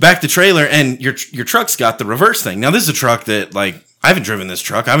back the trailer and your truck's got the reverse thing. Now, this is a truck that, like, I haven't driven this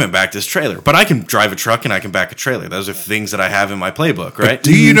truck. I haven't backed this trailer, but I can drive a truck and I can back a trailer. Those are things that I have in my playbook, right? But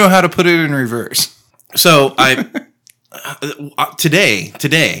do you know how to put it in reverse? So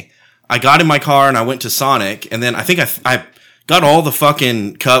today I got in my car and I went to Sonic, and then I think I got all the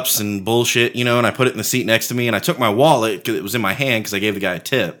fucking cups and bullshit, and I put it in the seat next to me, and I took my wallet because it was in my hand because I gave the guy a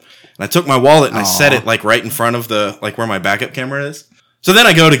tip, and I took my wallet and I set it like right in front of the where my backup camera is. So then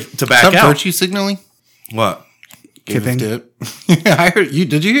I go to back out. Virtue signaling? What? Tipping. Tip. I heard you.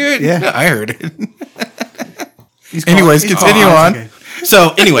 Did you hear it? Yeah. I heard it. Anyways, continue on. Okay.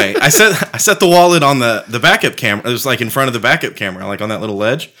 So anyway, I set the wallet on the backup camera. It was like in front of the backup camera, like on that little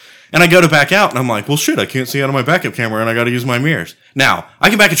ledge. And I go to back out, and I'm like, well, shit, I can't see out of my backup camera, and I got to use my mirrors. Now, I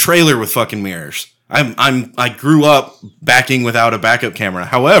can back a trailer with fucking mirrors. I grew up backing without a backup camera.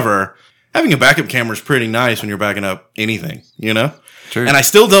 However, having a backup camera is pretty nice when you're backing up anything, True. And I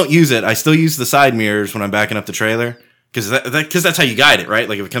still don't use it. I still use the side mirrors when I'm backing up the trailer because that's how you guide it, right?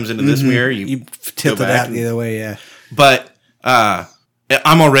 Like if it comes into this mirror, you tilt go it back out the other way, yeah. But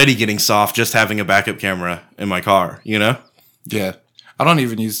I'm already getting soft just having a backup camera in my car, Yeah. I don't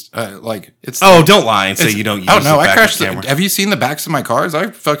even use it's. Oh, don't lie and say you don't use. Oh no, a I backup crashed. camera. Have you seen the backs of my cars? I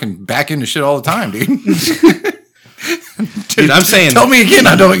fucking back into shit all the time, dude. Dude, I'm saying. Tell me again.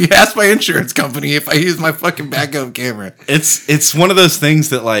 I don't ask my insurance company if I use my fucking backup camera. It's one of those things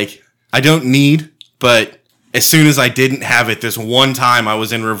that like I don't need, but as soon as I didn't have it this one time I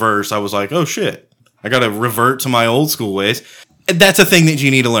was in reverse, I was like, oh shit, I got to revert to my old school ways. And that's a thing that you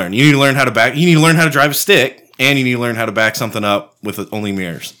need to learn. You need to learn how to drive a stick, and you need to learn how to back something up with only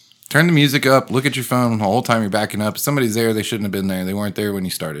mirrors. Turn the music up, look at your phone the whole time you're backing up. If somebody's there, they shouldn't have been there. They weren't there when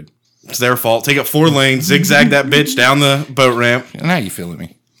you started. It's their fault. Take up 4 lanes, zigzag that bitch down the boat ramp. And how you feeling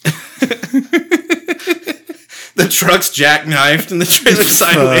me? The truck's jackknifed and the trailer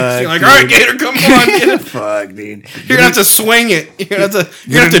sideways. Fuck, You're like, all right, Gator, come on. Get it. Fuck, dude. You're gonna have to swing it. You're gonna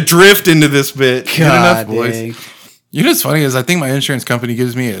have to drift into this bitch. God, enough, boys. dang. You know what's funny is I think my insurance company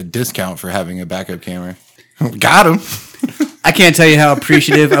gives me a discount for having a backup camera. Got him. I can't tell you how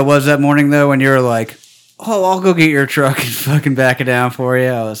appreciative I was that morning, though, when you were like, oh, I'll go get your truck and fucking back it down for you.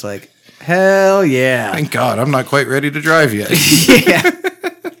 I was like, hell yeah. Thank God I'm not quite ready to drive yet. Yeah.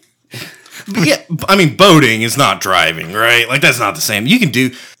 Yeah, I mean, boating is not driving, right? Like, that's not the same. You can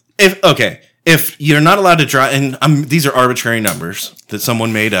do if you're not allowed to drive, and these are arbitrary numbers that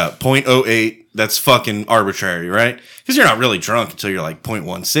someone made up. 0.08, that's fucking arbitrary, right? Because you're not really drunk until you're like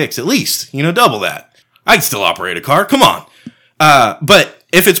 0.16 at least. Double that. I'd still operate a car. Come on. But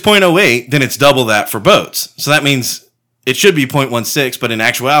if it's 0.08, then it's double that for boats. So that means it should be 0.16, but in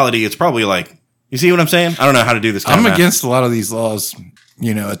actuality, it's probably like, you see what I'm saying? I don't know how to do this. I'm against a lot of these laws,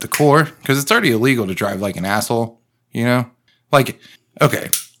 at the core, because it's already illegal to drive like an asshole, Like, okay,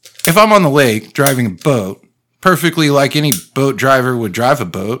 if I'm on the lake driving a boat, perfectly like any boat driver would drive a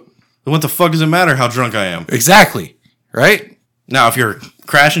boat. Then what the fuck does it matter how drunk I am? Exactly, right? Now, if you're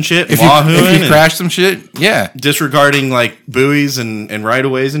crashing shit, If wahooing, you crash some shit, yeah. disregarding like buoys and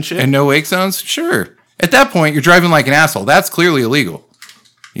right-of-ways and shit. And no wake zones, sure. At that point, you're driving like an asshole. That's clearly illegal,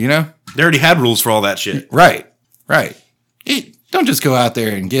 They already had rules for all that shit. Right. Don't just go out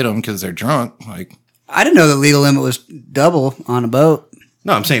there and get them because they're drunk. Like, I didn't know the legal limit was double on a boat.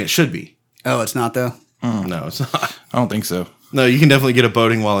 No, I'm saying it should be. Oh, it's not, though? No, it's not. I don't think so. No, you can definitely get a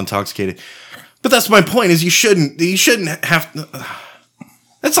boating while intoxicated. But that's my point is you shouldn't have to.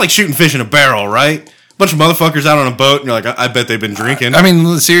 That's like shooting fish in a barrel, right? Bunch of motherfuckers out on a boat and you're like, I bet they've been drinking. I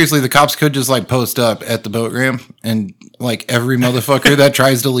mean, seriously, the cops could just like post up at the boat ramp and like every motherfucker that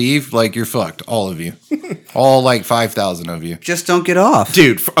tries to leave, like you're fucked. All of you. All like 5,000 of you. Just don't get off.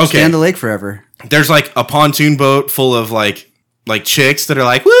 Dude, okay. Stay on the lake forever. There's like a pontoon boat full of like chicks that are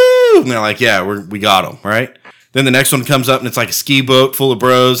like, woo! And they're like, yeah, we got them, right? Then the next one comes up and it's like a ski boat full of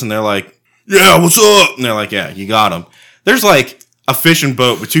bros and they're like, yeah, what's up? And they're like, yeah, you got them. There's like a fishing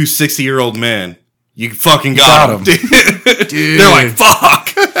boat with 2 60-year-old men. You fucking got them. Dude. They're like,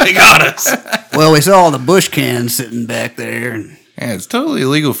 fuck, they got us. Well, we saw all the bush cans sitting back there. And Yeah, it's totally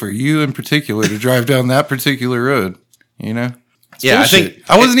illegal for you in particular to drive down that particular road. It's Yeah, bullshit. I think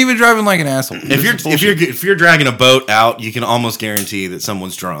I wasn't even driving like an asshole. if you're dragging a boat out, you can almost guarantee that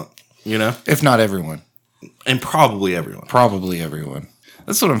someone's drunk. If not everyone, And probably everyone. probably everyone.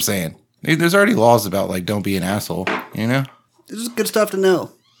 That's what I'm saying. There's already laws about like don't be an asshole. this is good stuff to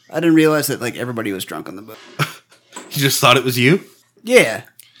know. I didn't realize that like everybody was drunk on the boat. You just thought it was you? Yeah.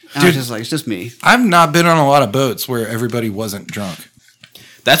 I was just like, it's just me. I've not been on a lot of boats where everybody wasn't drunk.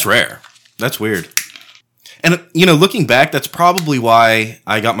 That's rare. That's weird. And looking back, that's probably why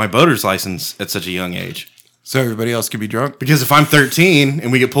I got my boater's license at such a young age. So everybody else could be drunk. Because if I'm 13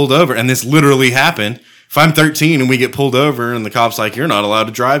 and we get pulled over, and this literally happened, if I'm 13 and we get pulled over and the cop's like, you're not allowed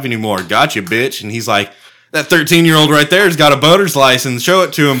to drive anymore. Gotcha, bitch. And he's like, that 13-year-old right there has got a boater's license. Show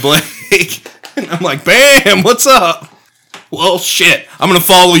it to him, Blake. And I'm like, bam, what's up? Well, shit, I'm going to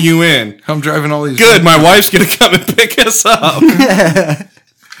follow you in. I'm driving all these. Good, my wife's going to come and pick us up.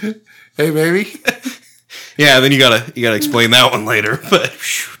 Hey, baby. Yeah, then you gotta explain that one later. But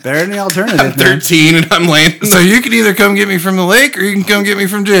Better than the alternative. I'm 13 and I'm landing. So you can either come get me from the lake or you can come get me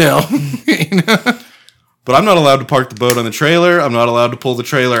from jail. But I'm not allowed to park the boat on the trailer. I'm not allowed to pull the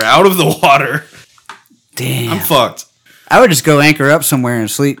trailer out of the water. Damn. I'm fucked. I would just go anchor up somewhere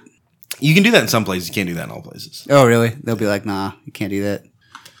and sleep. You can do that in some places. You can't do that in all places. Oh, really? They'll be like, nah, you can't do that.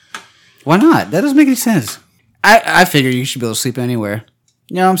 Why not? That doesn't make any sense. I figure you should be able to sleep anywhere.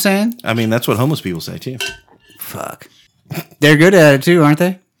 You know what I'm saying? I mean, that's what homeless people say, too. Fuck. They're good at it, too, aren't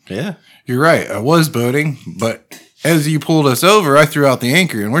they? Yeah. You're right. I was boating, but as you pulled us over, I threw out the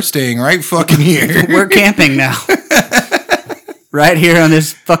anchor and we're staying right fucking here. We're camping now. Right here on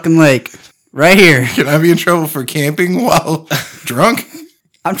this fucking lake. Right here. Can I be in trouble for camping while drunk?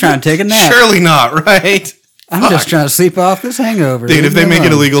 I'm trying to take a nap. Surely not, right? I'm just trying to sleep off this hangover. Dude, if they Leave me make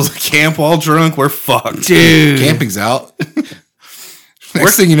it alone. illegal to camp while drunk, we're fucked. Dude. Camping's out.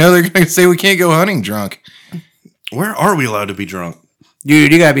 Next thing you know, they're going to say we can't go hunting drunk. Where are we allowed to be drunk?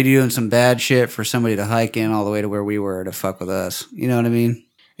 Dude, you gotta be doing some bad shit for somebody to hike in all the way to where we were to fuck with us. You know what I mean?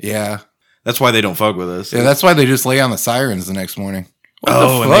 Yeah. That's why they don't fuck with us. Yeah, that's why they just lay on the sirens the next morning. What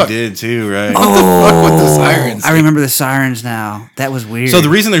Oh, the and fuck? they did too, right? What the fuck with the sirens? I remember the sirens now. That was weird. So the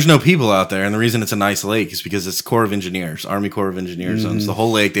reason there's no people out there, and the reason it's a nice lake, is because it's Corps of Engineers, Army Corps of Engineers owns the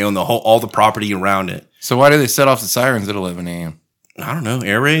whole lake. They own all the property around it. So why do they set off the sirens at 11 a.m.? I don't know,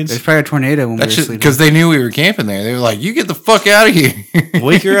 air raids. There's probably a tornado when we were That's sleeping. because they knew we were camping there. They were like, "You get the fuck out of here!"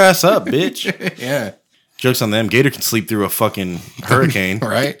 Wake your ass up, bitch. Yeah, Joke's on them. Gator can sleep through a fucking hurricane.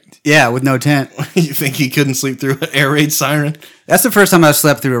 right. Yeah, with no tent. You think he couldn't sleep through an air raid siren? That's the first time I've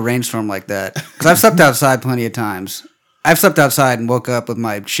slept through a rainstorm like that. Because I've slept outside plenty of times. I've slept outside and woke up with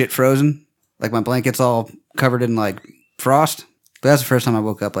my shit frozen. Like my blanket's all covered in like frost. But that's the first time I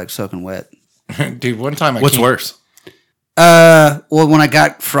woke up like soaking wet. Dude, one time What's worse? Well, when I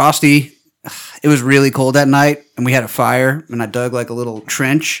got frosty, it was really cold that night and we had a fire and I dug like a little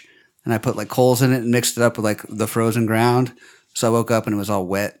trench and I put like coals in it and mixed it up with like the frozen ground. So I woke up and it was all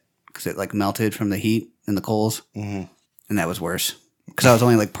wet because it like melted from the heat and the coals. Mm-hmm. And that was worse because I was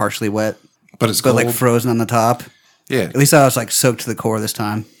only like partially wet, But it's but cold. like frozen on the top. Yeah. At least I was like soaked to the core this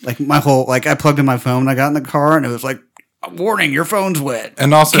time. Like my whole, like I plugged in my phone, I got in the car and it was like, warning, your phone's wet.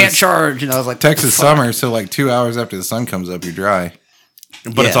 And also can't it's charge. And I was like, Texas fuck. summer, so like 2 hours after the sun comes up, you're dry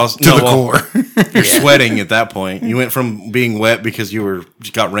But it's Yeah. also to the core. You're sweating at that point. You went from being wet because you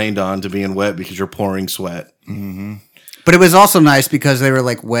got rained on to being wet because you're pouring sweat. But it was also nice because they were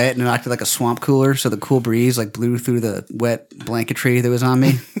like wet and it acted like a swamp cooler. So the cool breeze like blew through the wet blanketry that was on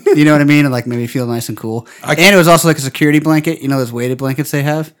me. You know what I mean? And like made me feel nice and cool. And it was also like a security blanket. You know those weighted blankets they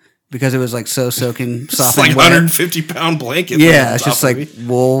have? Because it was like so soaking soft It's like and wet. 150-pound blanket. Yeah, on it's top just of like me.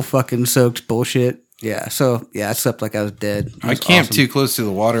 wool fucking soaked bullshit. Yeah, so yeah, I slept like I was dead. It I was camped awesome. too close to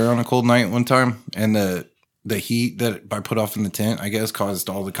the water on a cold night one time, and the heat that I put off in the tent, I guess, caused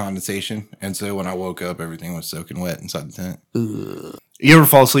all the condensation. And so when I woke up, everything was soaking wet inside the tent. You ever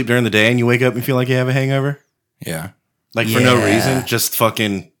fall asleep during the day and you wake up and feel like you have a hangover? Yeah. Like for no Yeah. reason, just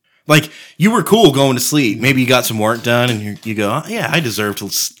fucking. Like you were cool going to sleep. Maybe you got some work done and you go, oh, yeah, I deserve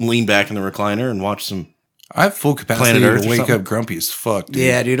to lean back in the recliner and watch some. I have full capacity Planet Earth to or wake something? up grumpy as fuck, dude.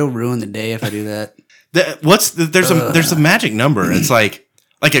 Yeah, dude, it'll ruin the day if I do that. There's a magic number. It's like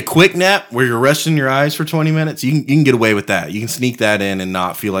a quick nap where you're resting your eyes for 20 minutes. You can get away with that. You can sneak that in and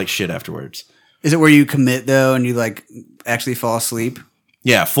not feel like shit afterwards. Is it where you commit though and you like actually fall asleep?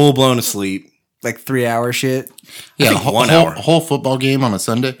 Yeah, full blown asleep. Like 3 hour shit? Yeah, think a whole, 1 whole, hour. whole football game on a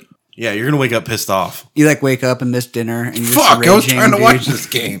Sunday. Yeah, you're gonna wake up pissed off. You like wake up and miss dinner and you're just Fuck, I was raging, trying to dude. watch this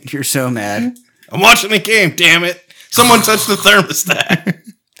game. You're so mad. I'm watching the game. Damn it! Someone touched the thermostat.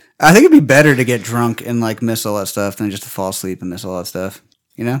 I think it'd be better to get drunk and like miss all that stuff than just to fall asleep and miss all that stuff.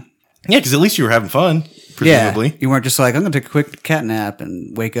 You know? Yeah, because at least you were having fun. Presumably. Yeah. You weren't just like, I'm gonna take a quick cat nap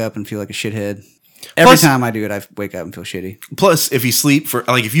and wake up and feel like a shithead. Every Plus- time I do it, I wake up and feel shitty. Plus, if you sleep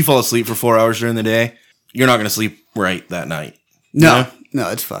if you fall asleep for 4 hours during the day, you're not gonna sleep right that night. No, Yeah. no,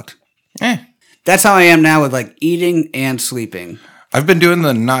 it's fucked. Eh. That's how I am now with like eating and sleeping. I've been doing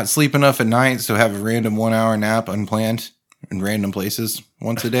the not sleep enough at night, so have a random 1 hour nap unplanned in random places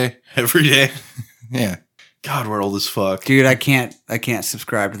once a day. Every day. Yeah. God, we're old as fuck. Dude, I can't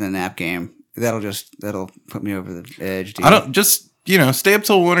subscribe to the nap game. That'll put me over the edge, dude. I don't just, stay up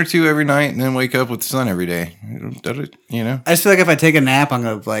till 1 or 2 every night and then wake up with the sun every day. I just feel like if I take a nap, I'm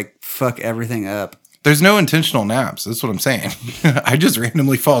gonna like fuck everything up. There's no intentional naps. That's what I'm saying. I just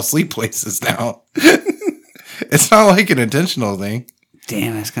randomly fall asleep places now. It's not like an intentional thing.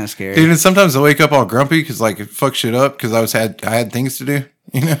 Damn, that's kind of scary. Dude, and sometimes I wake up all grumpy because like it fuck shit up because I had things to do.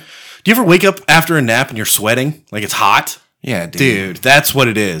 Do you ever wake up after a nap and you're sweating? Like it's hot? Yeah, dude. Dude, that's what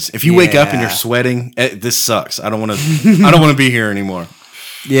it is. If you wake up and you're Yeah. sweating, this sucks. I don't want to be here anymore.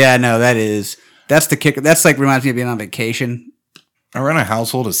 Yeah, no, that's the kicker. That's like reminds me of being on vacation. I run a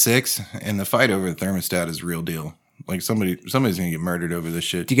household of 6, and the fight over the thermostat is real deal. Like somebody's gonna get murdered over this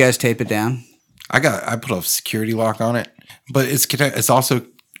shit. Do you guys tape it down? I put a security lock on it, but it's also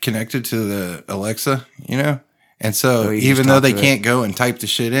connected to the Alexa, And so you even just though talk they to it. can't go and type the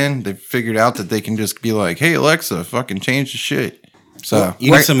shit in, they figured out that they can just be like, "Hey Alexa, fucking change the shit." So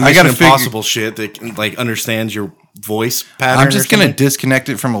You need some I Mission gotta figure- Impossible shit that like understands your voice pattern. I'm just going gonna disconnect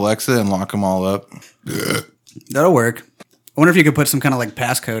it from Alexa and lock them all up. That'll work. I wonder if you could put some kind of like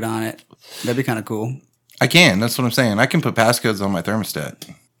passcode on it. That'd be kind of cool. I can. That's what I'm saying. I can put passcodes on my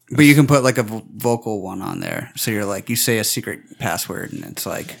thermostat. But you can put like a vocal one on there. So you're like, you say a secret password and it's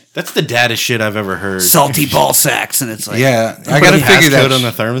like That's the daddest shit I've ever heard. salty ball sacks. And it's like, Yeah, I Put gotta a figure that. passcode on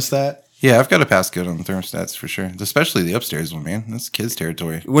the thermostat. Yeah, I've got a passcode on the thermostats for sure. Especially the upstairs one, man. That's kids'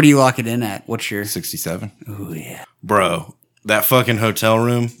 territory. what do you lock it in at? What's your, 67. oh yeah. Bro, that fucking hotel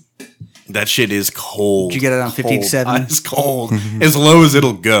room, That shit is cold. Did you get it on 57? It's cold. As low as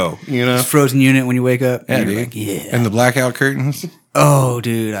it'll go, you know? Frozen unit when you wake up. Yeah, and dude. you're like, yeah. And the blackout curtains. Oh,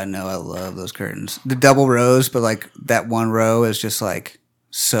 dude, I know. I love those curtains. The double rows, but like that one row is just like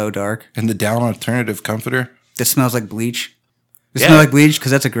so dark. And the down alternative comforter. It smells like bleach. It Yeah. smells like bleach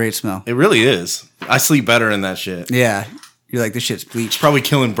because that's a great smell. It really is. I sleep better in that shit. Yeah. You're like, this shit's bleach. It's probably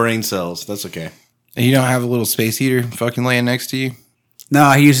killing brain cells. That's okay. And you don't have a little space heater fucking laying next to you. No,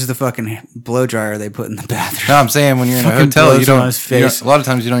 he uses the fucking blow dryer they put in the bathroom. No, I'm saying when you're in a Fucking hotel, blows on his face. a lot of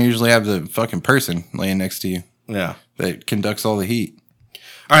times you don't usually have the fucking person laying next to you Yeah. that conducts all the heat.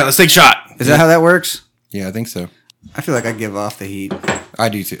 All right, let's take a shot. Is that how that works? Yeah, I think so. I feel like I give off the heat. I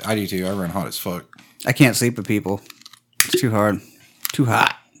do too. I run hot as fuck. I can't sleep with people. It's too hard. Too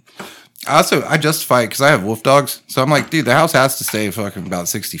hot. I justify it because I have wolf dogs. So I'm like, dude, the house has to stay fucking about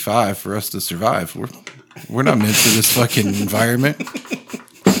 65 for us to survive. We're not meant for this fucking environment.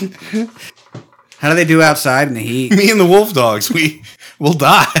 How do they do outside in the heat? Me and the wolf dogs, we will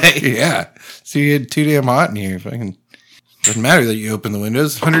die. Yeah. So you get too damn hot in here. Fucking doesn't matter that you open the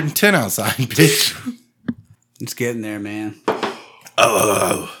windows. 110 outside, bitch. It's getting there, man.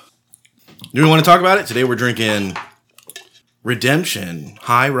 Do we want to talk about it? Today we're drinking Redemption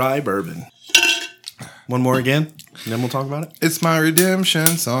High Rye Bourbon. One more again, and then we'll talk about it. It's my redemption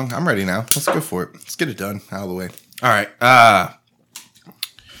song. I'm ready now. Let's go for it. Let's get it done out of the way. All right.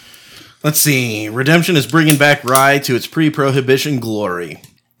 Let's see. Redemption is bringing back rye to its pre-prohibition glory.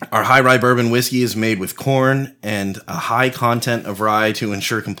 Our high rye bourbon whiskey is made with corn and a high content of rye to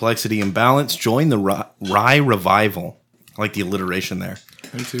ensure complexity and balance. Join the rye revival. I like the alliteration there.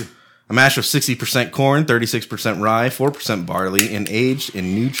 Me too. A mash of 60% corn, 36% rye, 4% barley, and aged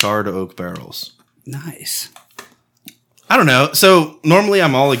in new charred oak barrels. Nice. I don't know. So normally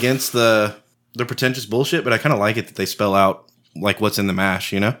I'm all against the pretentious bullshit, but I kind of like it that they spell out like what's in the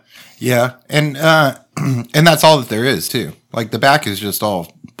mash, you know? Yeah, and that's all that there is too. Like the back is just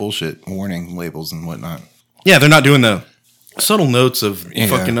all bullshit warning labels and whatnot. Yeah, they're not doing the subtle notes of Yeah.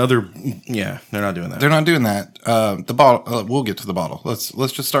 fucking other. Yeah, they're not doing that. They're not doing that. The bottle. We'll get to the bottle. Let's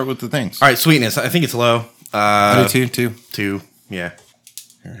just start with the things. All right, sweetness. I think it's low. I do too. 2. Yeah.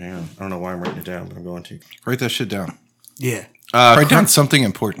 Here, hang on. I don't know why I'm writing it down, but I'm going to. Write that shit down. Yeah. Write down something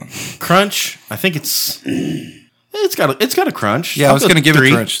important. Crunch. I think it's. It's got a crunch. Yeah, I was I'll gonna give 3.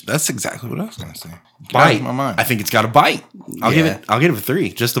 it crunch. That's exactly what I was gonna say. Get out Bite. of my mind. I think it's got a bite. I'll give Yeah. it a 3,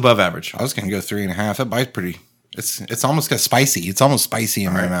 just above average. I was gonna go 3.5. That bite's pretty. It's almost got spicy. It's almost spicy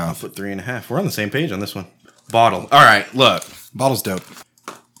in my I'll mouth. put 3.5. We're on the same page on this one. Bottle. All right, look. Bottle's dope.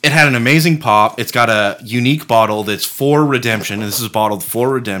 It had an amazing pop. It's got a unique bottle that's for redemption, and this is bottled for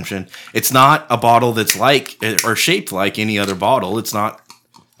redemption. It's not a bottle that's like or shaped like any other bottle. It's not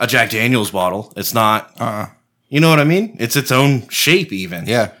a Jack Daniel's bottle. It's not. You know what I mean? It's its own shape, even.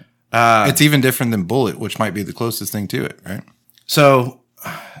 Yeah. It's even different than Bullet, which might be the closest thing to it, right? So,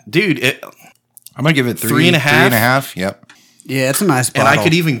 dude, I'm gonna give it 3.5? 3.5. Yep. Yeah, it's a nice and bottle. I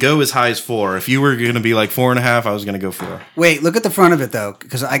could even go as high as 4. If you were going to be like 4.5, I was going to go 4. Wait, look at the front of it, though,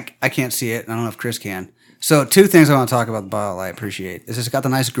 because I can't see it. I don't know if Chris can. So, 2 things I want to talk about the bottle I appreciate. Is it's got the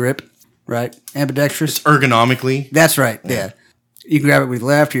nice grip, right? Ambidextrous. Ergonomically, That's right, yeah. You can grab it with your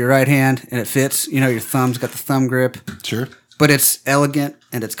left or your right hand, and it fits. You know, your thumb's got the thumb grip. Sure. But it's elegant,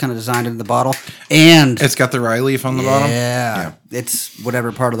 and it's kind of designed into the bottle. And It's got the rye leaf on the bottom. yeah, it's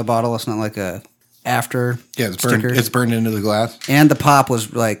whatever part of the bottle. It's not like a after Yeah, it's burned. sticker. It's burned into the glass. And the pop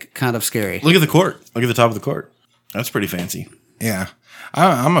was like kind of scary. look at the cork. Look at the top of the cork. That's pretty fancy. Yeah,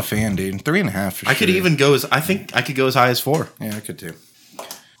 I'm a fan, dude. 3.5. For I could sure. even go as I think I could go as high as 4. Yeah, I could too.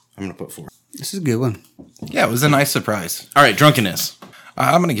 I'm gonna put 4. This is a good one. Yeah, it was a nice surprise. All right, drunkenness.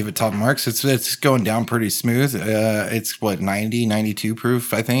 I'm gonna give it top marks. It's going down pretty smooth. It's what 90, 92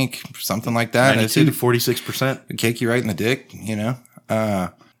 proof, I think, something like that. 92 to It's 46%. kick you right in the dick. You know,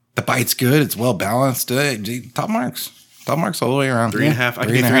 the bite's good. It's well balanced. Top marks. Top marks all the way around. 3.5. I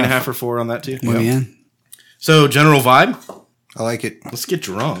can do 3.5 or 4 on that too. Oh, man. So general vibe. I like it. Let's get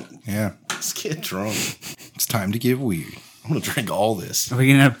drunk. Yeah, Let's get drunk. it's time to get weird. I'm gonna drink all this. Are we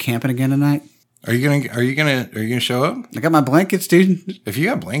going to end up camping again tonight? Are you gonna show up? I got my blankets, dude. If you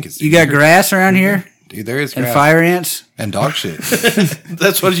got blankets, You got grass around here? dude. There is And grass. fire ants? and dog shit.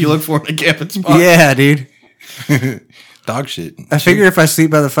 That's what you look for in a camping spot. Yeah, dude. Dog shit. I figure if I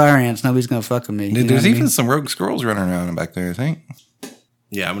sleep by the fire ants, nobody's going to fuck with me. You Dude, know there's what I even mean? some rogue squirrels running around back there. I think.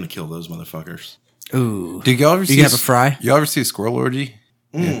 Yeah, I'm gonna kill those motherfuckers. Ooh. Did y'all ever see You have a fry? Y'all ever see a squirrel orgy?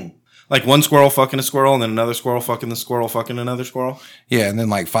 Like one squirrel fucking a squirrel, and then another squirrel fucking the squirrel fucking another squirrel. Yeah, and then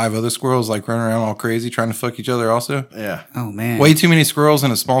like 5 other squirrels like running around all crazy trying to fuck each other. Also, Yeah. Oh, man. way too many squirrels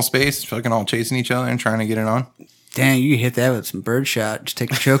in a small space, fucking all chasing each other and trying to get it on. Dang, you hit that with some birdshot. Just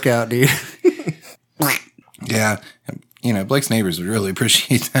take a choke out, dude. Yeah. You know, Blake's neighbors would really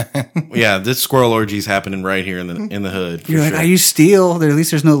appreciate that. Yeah, this squirrel orgy's happening right here in the hood. For You're like, sure. I use steel. At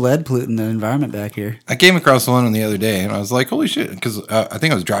least there's no lead polluting the environment back here. I came across one the other day and I was like, holy shit. Because I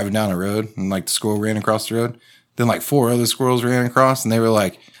think I was driving down a road and like the squirrel ran across the road. Then like 4 other squirrels ran across and they were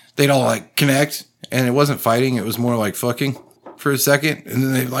like, they'd all like connect and it wasn't fighting. It was more like fucking for a second. And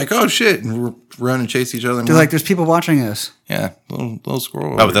then they'd like, oh shit. And run and chase each other. They're like, there's people watching us. yeah, little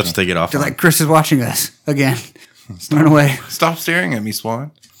squirrel. Oh, but that's what they get off They're on. like, Chris is watching us again. Run away. Stop staring at me,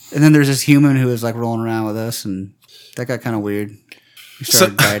 Swan. And then there's this human who was like rolling around with us, and that got kind of weird. We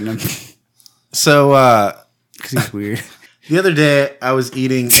started guiding him So, because he's weird. the other day, I was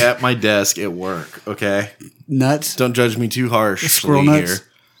eating at my desk at work, okay? Nuts. Don't judge me too harshly Squirrel nuts?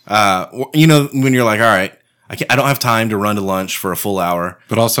 here. You know, when you're like, all right, I don't have time to run to lunch for a full hour.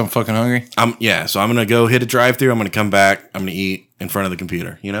 But also I'm fucking hungry. So I'm going to go hit a drive-thru. I'm going to come back. I'm going to eat in front of the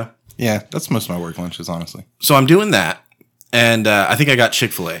computer, you know? Yeah, that's most of my work lunches, honestly. So I'm doing that, and I think I got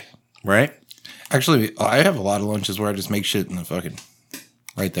Chick-fil-A, right? Actually, I have a lot of lunches where I just make shit in the fucking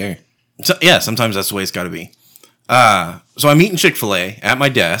right there. So, yeah, sometimes that's the way it's got to be. So I'm eating Chick-fil-A at my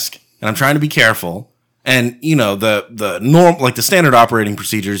desk, and I'm trying to be careful. And you know the norm, like the standard operating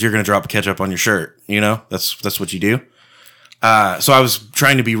procedures, you're going to drop ketchup on your shirt. You know that's what you do. So I was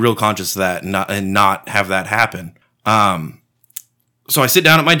trying to be real conscious of that and not have that happen. So I sit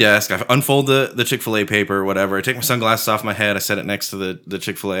down at my desk, I unfold the Chick-fil-A paper or whatever. I take my sunglasses off my head. I set it next to the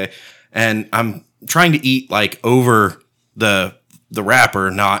Chick-fil-A, and I'm trying to eat like over the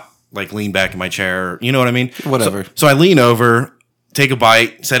wrapper, not like lean back in my chair. You know what I mean? Whatever. So I lean over, take a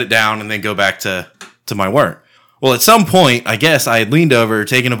bite, set it down, and then go back to my work. Well, at some point, I guess I had leaned over,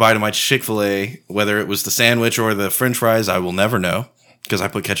 taken a bite of my Chick-fil-A, whether it was the sandwich or the French fries, I will never know because I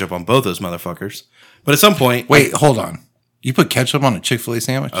put ketchup on both those motherfuckers. But at some point, Wait, hold on. You put ketchup on a Chick-fil-A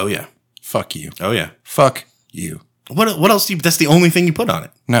sandwich? oh yeah, Fuck you. oh yeah. Fuck you. What else do you, that's the only thing you put on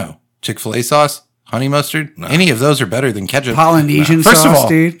it. No. Chick-fil-A sauce, honey mustard, any of those are better than ketchup. Polynesian First sauce, of all,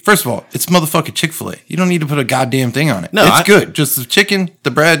 dude. it's motherfucking Chick-fil-A. You don't need to put a goddamn thing on it. No, it's good. Just the chicken,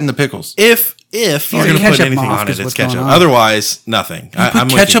 the bread, and the pickles. If you're going to put ketchup anything moth on is it, it's what's going ketchup. on. Otherwise, nothing. You put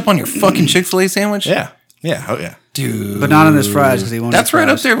ketchup on your fucking Chick-fil-A sandwich? Yeah. Yeah. Oh yeah. Dude. But not on his fries because he won't. That's eat right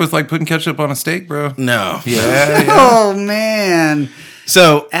up fries. there with like putting ketchup on a steak, bro. No. Yeah. Oh man!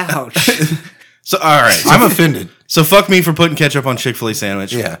 So Ouch! all right. I'm offended. So fuck me for putting ketchup on Chick-fil-A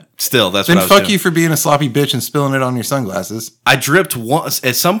sandwich. Yeah. Still, that's Then what I was fuck doing. you for being a sloppy bitch and spilling it on your sunglasses. I dripped once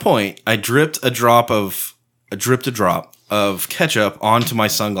at some point. I dripped a drop of ketchup onto my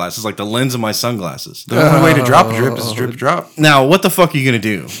sunglasses, like the lens of my sunglasses. The only way to drop a drip is to drip a drop. Now, what the fuck are you gonna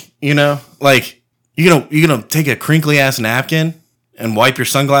do? You know, like you gonna take a crinkly ass napkin and wipe your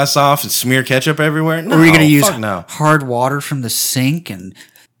sunglasses off and smear ketchup everywhere? No, Or are you gonna use fuck no. hard water from the sink and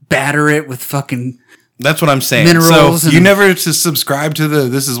batter it with fucking That's what I'm saying. minerals? So and You never to subscribe to the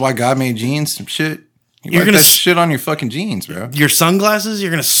 "This is why God made jeans" shit. You're You're gonna gonna that shit on your fucking jeans, bro. your sunglasses, you're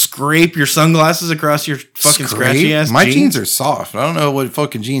gonna scrape your sunglasses across your fucking scratchy ass. My jeans are soft. I don't know what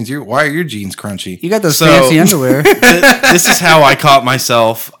fucking jeans. Why are your jeans crunchy? you got those So- fancy underwear. This is how I caught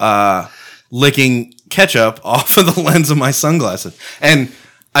myself licking ketchup off of the lens of my sunglasses, and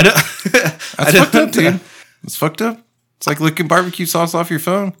I don't. That's fucked up, dude. It's fucked up. It's like licking barbecue sauce off your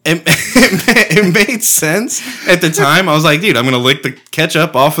phone. It made sense at the time. I was like, dude, I'm gonna lick the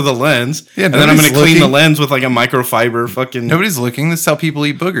ketchup off of the lens, Yeah, and then I'm gonna nobody's clean the looking. lens with like a microfiber fucking. Nobody's looking. This is how people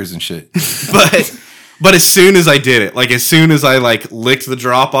eat boogers and shit. But as soon as I did it, like as soon as I like licked the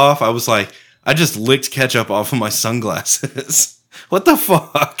drop off, I was like, I just licked ketchup off of my sunglasses. What the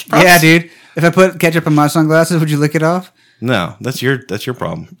fuck? Yeah, dude. If I put ketchup on my sunglasses, would you lick it off? No, that's your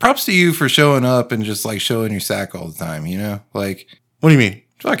problem. Props to you for showing up and just like showing your sack all the time. You know, like What do you mean?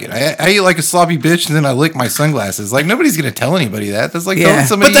 fuck it. I eat like a sloppy bitch and then I lick my sunglasses. Like nobody's gonna tell anybody that. That's like Yeah. telling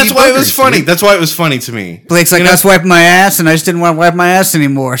somebody. But that's to eat why it was boogers, funny. dude. That's why it was funny to me. Blake's like, You know? I was wiping my ass, and I just didn't want to wipe my ass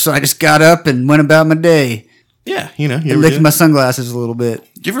anymore, so I just got up and went about my day Yeah, you know, you and ever licked do? my sunglasses a little bit.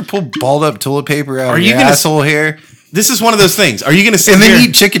 You ever pull balled up toilet paper out Are of you your gonna- asshole hair This is one of those things. Are you gonna sit and then here?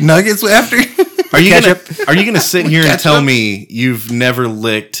 eat chicken nuggets after? Are you Ketchup. gonna sit here and Ketchup? tell me you've never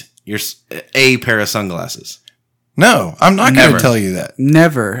licked a pair of sunglasses? No, I'm not Never. gonna tell you that.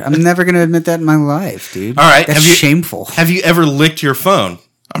 Never. I'm never going to admit that in my life, dude. All right, That's have you- shameful. Have you ever licked your phone?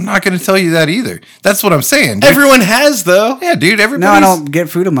 I'm not gonna tell you that either. That's what I'm saying. Dude. Everyone has though. Yeah, dude. No, Everybody. I don't get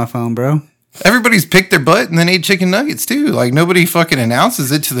food on my phone, bro. Everybody's picked their butt and then ate chicken nuggets too. Like nobody fucking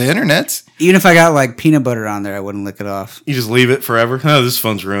announces it to the internets. Even if I got like peanut butter on there, I wouldn't lick it off. You just leave it forever. Oh, this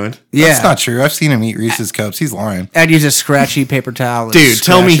phone's ruined. Yeah, That's not true. I've seen him eat Reese's cups. He's lying. I'd use a scratchy paper towel. and Dude,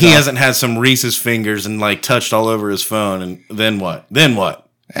 tell me scratch it he off. hasn't had some Reese's fingers and like touched all over his phone, and then what? Then what?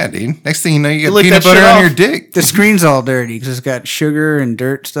 Yeah, dude. Next thing you know, you got lick peanut that shit butter on off. your dick. The screen's all dirty because it's got sugar and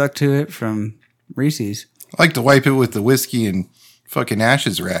dirt stuck to it from Reese's. I like to wipe it with the whiskey and fucking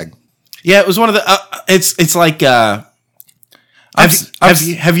ashes rag. Yeah, it was one of the. It's like.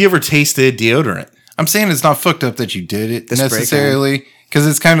 Have you ever tasted deodorant? I'm saying it's not fucked up that you did it The spray necessarily, because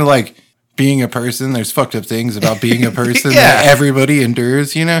it's kind of like being a person. There's fucked up things about being a person Yeah. that everybody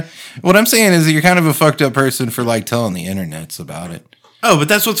endures, you know? What I'm saying is that you're kind of a fucked up person for like telling the internets about it. Oh, but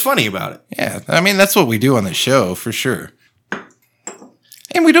that's what's funny about it. Yeah, I mean, that's what we do on the show for sure.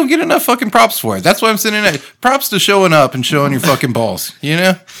 And we don't get enough fucking props for it. That's why I'm sitting at props to showing up and showing your fucking balls, you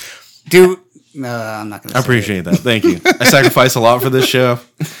know? Dude, I'm not going to I appreciate that. Thank you. I sacrifice a lot for this show.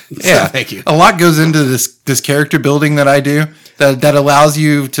 Yeah, thank you. A lot goes into this character building that I do that allows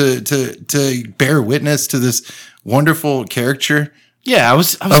you to bear witness to this wonderful caricature Yeah, I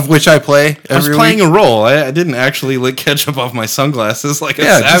was of which I play. I was every playing week. a role. I didn't actually lick ketchup off my sunglasses like a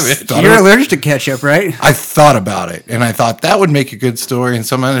Yeah, just savage. thought You're allergic to ketchup, right? I thought about it, and I thought that would make a good story, and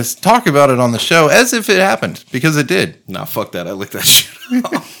so I'm going to talk about it on the show as if it happened, because it did. Nah, fuck that. I licked that shit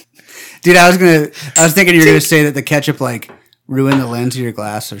off. Dude, I was thinking you were gonna say that the ketchup like ruined the lens of your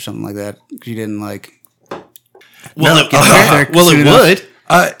glass or something like that because you didn't like. Well, No, get out there well, soon it enough. would.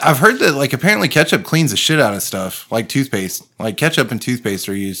 I've heard that like apparently ketchup cleans the shit out of stuff, like toothpaste. Like ketchup and toothpaste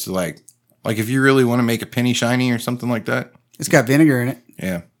are used to like if you really want to make a penny shiny or something like that. It's got vinegar in it.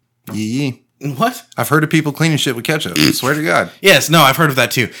 Yeah. Yee. What? I've heard of people cleaning shit with ketchup. I swear to God. Yes, no, I've heard of that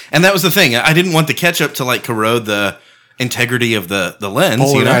too. And that was the thing. I didn't want the ketchup to like corrode the integrity of the lens.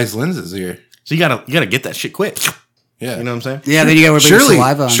 You know? Polarized lenses here. So you gotta get that shit quick. Yeah. You know what I'm saying? Yeah, then you got to Surely,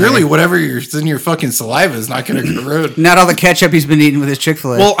 saliva on surely there. whatever's in your fucking saliva is not going to corrode. Not all the ketchup he's been eating with his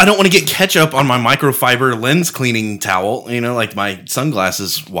Chick-fil-A. Well, I don't want to get ketchup on my microfiber lens cleaning towel. You know, like my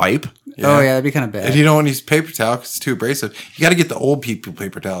sunglasses wipe. Oh yeah, that'd be kind of bad. If you don't want to use paper towel because it's too abrasive, you got to get the old people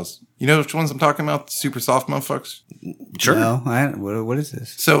paper towels. You know which ones I'm talking about? The super soft motherfuckers. Sure. No, what is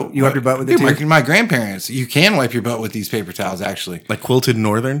this? So You wipe your butt with it dude, too? my grandparents, you can wipe your butt with these paper towels. Actually, Like quilted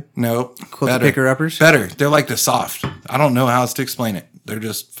northern. no, Quilted picker-uppers? Better. They're like the soft. I don't know how else to explain it. They're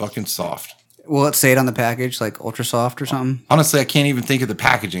just fucking soft. Will it say it on the package like ultra soft or something? Honestly, I can't even think of the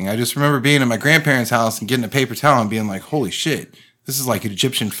packaging. I just remember being at my grandparents' house and getting a paper towel and being like, "Holy shit, this is like an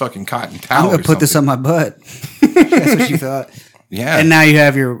Egyptian fucking cotton towel." I'm gonna put this on my butt. That's what you thought. Yeah. And now you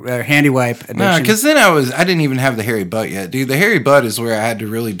have your handy wipe addiction. No, because then I didn't even have the hairy butt yet, dude. The hairy butt is where I had to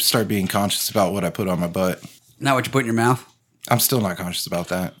really start being conscious about what I put on my butt. Not what you put in your mouth. I'm still not conscious about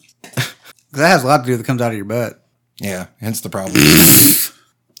that. Because that has a lot to do with what comes out of your butt. Yeah, hence the problem.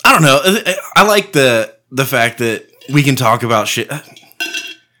 I don't know. I like the fact that we can talk about shit.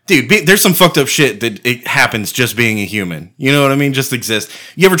 Dude, there's some fucked up shit that it happens just being a human. You know what I mean? Just exists.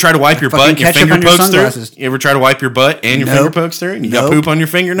 You ever try to wipe your butt and your ketchup finger on your pokes through? sunglasses. You ever try to wipe your butt and your Nope. finger pokes through? And you got Nope. poop on your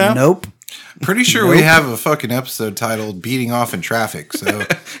finger now? Nope. Pretty sure we have a fucking episode titled "Beating Off in Traffic." So,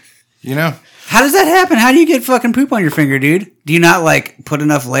 you know, How does that happen? How do you get fucking poop on your finger, dude? Do you not like put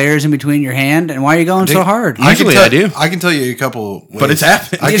enough layers in between your hand? And why are you going so hard? Usually I do. I can tell you a couple ways. But it's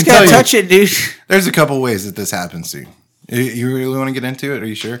happened. I You just can tell gotta you- touch it, dude. There's a couple ways that this happens to you. You really want to get into it? Are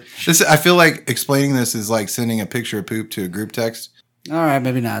you sure? I feel like explaining this is like sending a picture of poop to a group text. All right,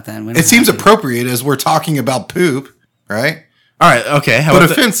 maybe not then. We don't It seems have to. appropriate as we're talking about poop, right? All right, okay. How But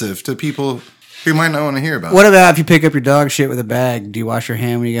about offensive to people who might not want to hear about What about if you pick up your dog shit with a bag? Do you wash your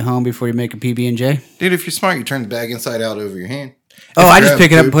hand when you get home before you make a PB&J? it. Dude, if you're smart, you turn the bag inside out over your hand. Oh, I you just have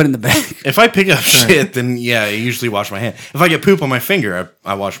pick it up poop- and put it in the bag. if I pick up shit, then yeah, I usually wash my hand. If I get poop on my finger,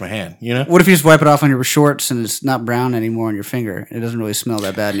 I wash my hand, you know? What if you just wipe it off on your shorts and it's not brown anymore on your finger? It doesn't really smell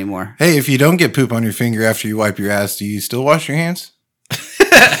that bad anymore. Hey, if you don't get poop on your finger after you wipe your ass, do you still wash your hands?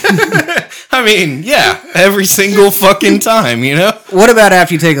 I mean, yeah, every single fucking time, you know? What about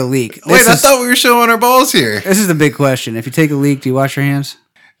after you take a leak? Wait, I thought we were showing our balls here. This is the big question. If you take a leak, do you wash your hands?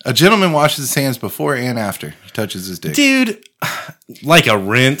 A gentleman washes his hands before and after he touches his dick. Dude, like a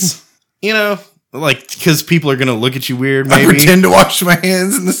rinse, you know? Like, because people are going to look at you weird, I maybe. pretend to wash my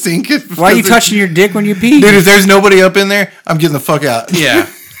hands in the sink. Why are you touching your dick when you pee? Dude, if there's nobody up in there, I'm getting the fuck out. Yeah.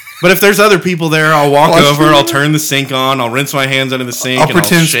 But if there's other people there, I'll walk Wash over, your- I'll turn the sink on, I'll rinse my hands under the sink, I'll and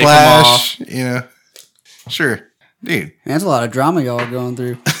pretend I'll shake them off. splash. You know, sure, dude. That's a lot of drama y'all are going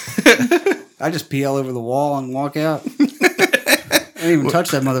through. I just pee all over the wall and walk out. I didn't even touch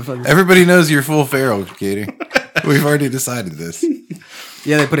that motherfucker. Everybody knows you're full feral, Katie. We've already decided this.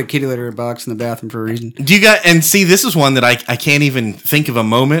 Yeah, they put a kitty litter box in the bathroom for a reason. Do you got and see? This is one that I can't even think of a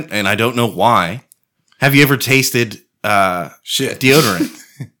moment, and I don't know why. Have you ever tasted Shit. deodorant?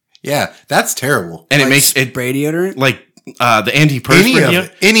 Yeah, that's terrible. And Like it makes it spray deodorant. like the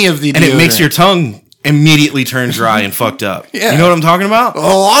antiperspirant, Any of the and it makes deodorant. your tongue immediately turn dry and fucked up. Yeah. You know what I'm talking about?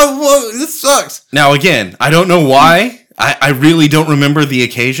 This sucks. Now, again, I don't know why. I really don't remember the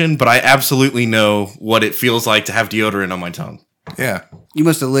occasion, but I absolutely know what it feels like to have deodorant on my tongue. Yeah. You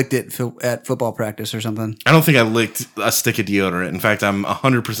must have licked it at football practice or something. I don't think I licked a stick of deodorant. In fact, I'm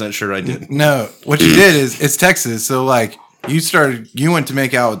 100% sure I did. No, what you did is it's Texas, so like you went to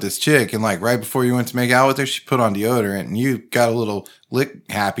make out with this chick, and like right before you went to make out with her, she put on deodorant, and you got a little lick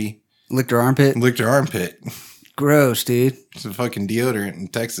happy, Licked her armpit. licked her armpit. Gross, dude. It's a fucking deodorant in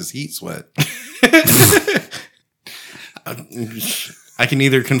Texas heat sweat. I can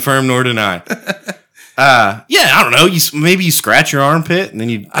neither confirm nor deny. Yeah, I don't know. Maybe you scratch your armpit and then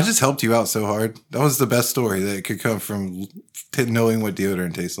you. I just helped you out so hard. That was the best story that could come from knowing what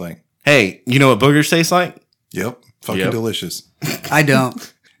deodorant tastes like. Hey, you know what boogers taste like? Yep, fucking Yep. delicious. I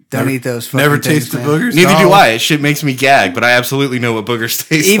don't. Don't eat those fucking Never things, tasted man. boogers. Neither do No. I. It shit makes me gag, but I absolutely know what boogers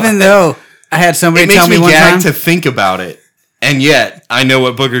taste like. Even though I had somebody it makes tell me me one gag time. to think about it, and yet I know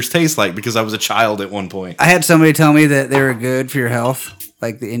what boogers taste like because I was a child at one point. I had somebody tell me that they were good for your health,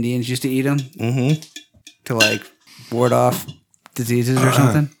 like the Indians used to eat them to like ward off diseases or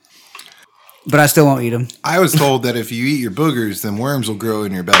something. But I still won't eat them. I was told that if you eat your boogers, then worms will grow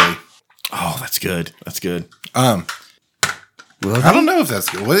in your belly. Oh, that's good. That's good. I don't know if that's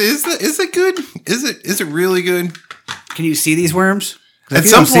good. What is that? Is it good? Is it really good? Can you see these worms? 'Cause At if you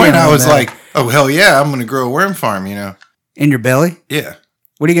some don't see point, them, I was they're like, "Oh hell yeah, I'm going to grow a worm farm." You know? in your belly. Yeah.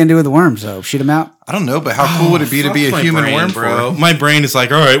 What are you gonna do with the worms though? Shoot them out? I don't know, but how cool would it be to be a My human brain, worm, bro? bro? My brain is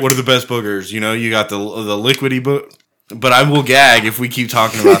like, all right, what are the best boogers? You know, you got the liquidy book, but I will gag if we keep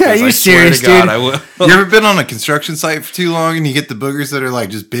talking about this. Are you I serious, swear to God, dude? I will. You ever been on a construction site for too long and you get the boogers that are like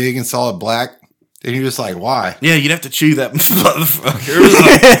just big and solid black? And you're just like, why? Yeah, you'd have to chew that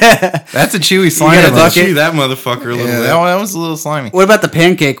motherfucker. That's a chewy You slime. gotta bro. bucket. Chew that motherfucker a little Yeah, bit. that was a little slimy. What about the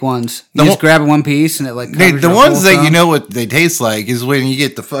pancake ones? You The just one- grab it one piece and it like Dude, covers the your ones whole that you thumb? know what they taste like is when you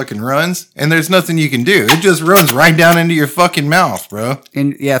get the fucking runs and there's nothing you can do. It just runs right down into your fucking mouth, bro.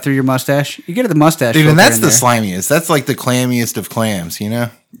 and yeah, through your mustache. You get the mustache, Dude, and filter that's in the there. slimiest. That's like the clammiest of clams, you know?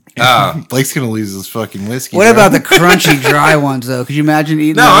 Blake's gonna lose his fucking whiskey. What bro. about the crunchy dry ones though? Could you imagine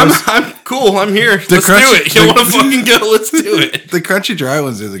eating No, those? I'm cool. I'm here. Let's crunchy- do it. You want to fucking go? Let's do it. the crunchy dry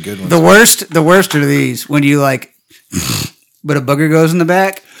ones are the good ones? The worst are these when you like, but a booger goes in the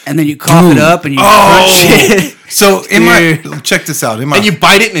back and then you cough it up and you crunch it. So in my check this out. In my And you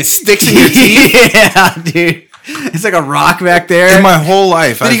bite it and it sticks in your teeth. Yeah, dude. It's like a rock back there. in my whole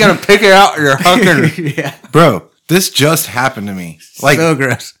life, Then you gotta pick it out. You're hucking. yeah, bro. This just happened to me. Like so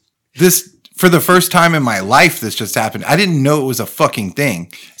gross. this for the first time in my life. This just happened. I didn't know it was a fucking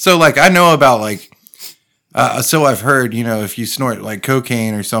thing. So like I know about like. So I've heard, you know, if you snort like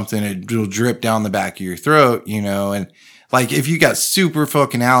cocaine or something, it'll drip down the back of your throat, you know, and like if you got super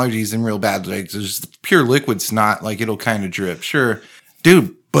fucking allergies and real bad, like just pure liquid snot, like it'll kind of drip. Sure.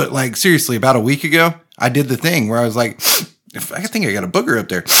 Dude, but like seriously, about a week ago, I did the thing where I was like, I think I got a booger up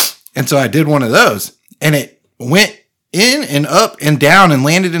there. And so I did one of those and it went in and up and down and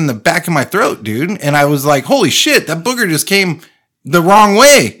landed in the back of my throat, dude. And I was like, holy shit, that booger just came the wrong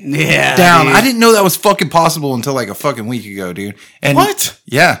way Yeah, down. dude. I didn't know that was fucking possible until like a fucking week ago, dude. And What?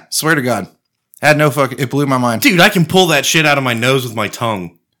 Yeah, swear to God. Had no fucking, it blew my mind. Dude, I can pull that shit out of my nose with my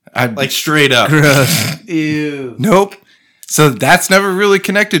tongue. I Like straight up. Ew. nope. So that's never really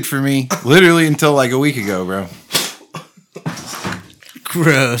connected for me, literally until like a week ago, bro.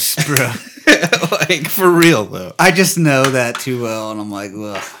 Gross, bro. Like for real though. I just know that too well, and I'm like,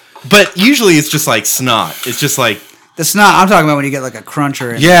 ugh. But usually it's just like snot. It's just like The snot. I'm talking about when you get like a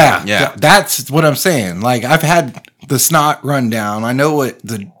cruncher. And Yeah, Yeah. that's what I'm saying. Like I've had the snot run down. I know what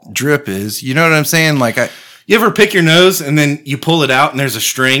the drip is. You know what I'm saying? Like you ever pick your nose and then you pull it out and there's a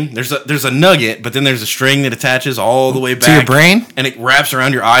string. There's a nugget, but then there's a string that attaches all the way back to your brain. and it wraps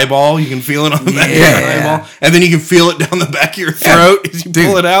around your eyeball. You can feel it on the back of your Yeah. eyeball, and then you can feel it down the back of your throat as you Dude.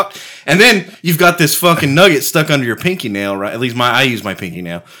 pull it out. And then you've got this fucking nugget stuck under your pinky nail, right? At least I use my pinky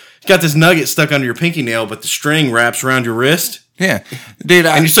nail. You've got this nugget stuck under your pinky nail, but the string wraps around your wrist. Yeah, dude.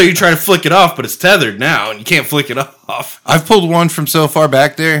 And so you try to flick it off, but it's tethered now, and you can't flick it off. I've pulled one from so far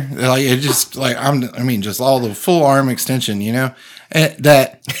back there, like it just like just all the full arm extension, you know.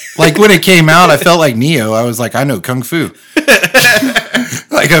 That like when it came out, I felt like Neo. I was like, I know kung fu.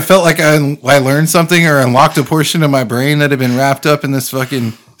 Like I felt like I learned something or unlocked a portion of my brain that had been wrapped up in this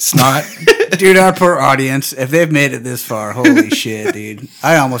fucking snot. Dude, our poor audience, if they've made it this far, holy shit, dude.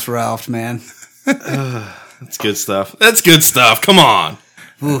 I almost ralphed, man. That's good stuff. That's good stuff. Come on.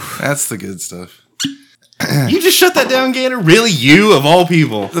 That's the good stuff. You just shut that down, Gator? Really? You, of all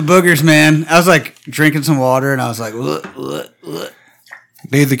people? The boogers, man. I was like drinking some water and I was like, what?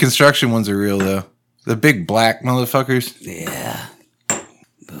 Dude, the construction ones are real, though. The big black motherfuckers. Yeah.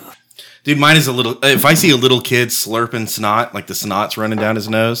 Dude, mine is a little... If I see a little kid slurping snot, like the snot's running down his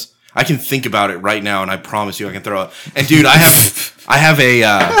nose, I can think about it right now, and I promise you I can throw up. And dude, I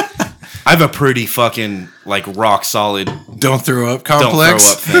have a pretty fucking, like, rock solid Don't throw up don't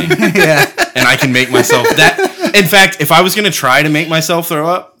complex. throw up thing. Yeah. And I can make myself that. In fact, if I was going to try to make myself throw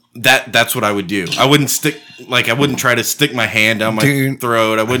up, that's what I would do. I wouldn't try to stick my hand down my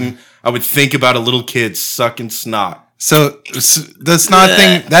throat. I would think about a little kid sucking snot. So the snot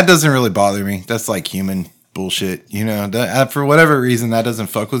thing, that doesn't really bother me. That's like human bullshit, you know. For whatever reason, that doesn't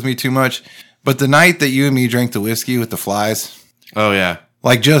fuck with me too much. But the night that you and me drank the whiskey with the flies, Oh yeah.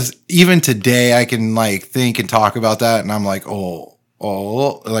 like just even today, I can like think and talk about that, and I'm like, oh,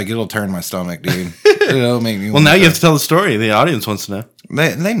 like it'll turn my stomach, dude. It'll make me. Well, now you have to tell the story. The audience wants to know.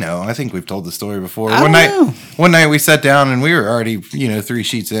 They know. I think we've told the story before. I don't One night we sat down and we were already 3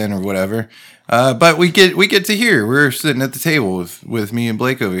 sheets in or whatever. But we get to hear. We're sitting at the table with me and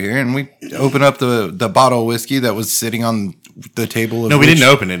Blake over here, and we open up the bottle of whiskey that was sitting on the table. No, we didn't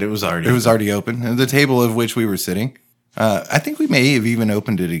open it. It was already open. And the table of which we were sitting. I think we may have even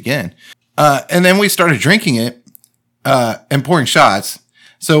opened it again. And then we started drinking it and pouring shots.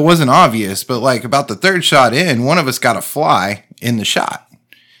 So it wasn't obvious, but like about the third shot in, one of us got a fly in the shot.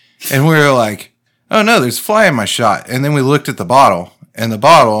 And we were like, oh no, there's a fly in my shot. And then we looked at the bottle, and the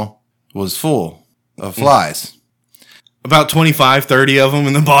bottle was full of flies. About 25, 30 of them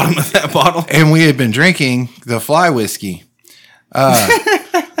in the bottom of that bottle. And we had been drinking the fly whiskey.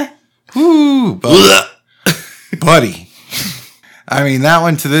 Whoo, buddy. I mean, that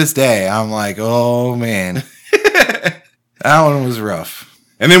one to this day, I'm like, oh man. That one was rough.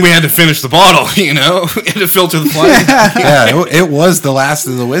 And then we had to finish the bottle, We had to filter the flies. Yeah, it was the last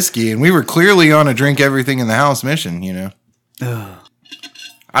of the whiskey, and we were clearly on a drink everything in the house mission,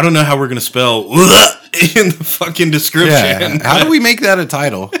 I don't know how we're going to spell in the fucking description. Yeah. How do we make that a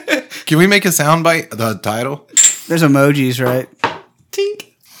title? Can we make a soundbite the title? There's emojis, right?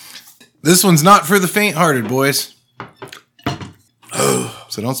 Tink. This one's not for the faint-hearted, boys.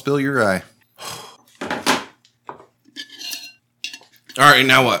 So don't spill your eye. All right,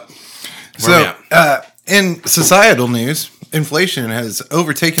 now what? In societal news, inflation has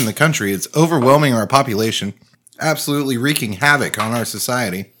overtaken the country. It's overwhelming our population, absolutely wreaking havoc on our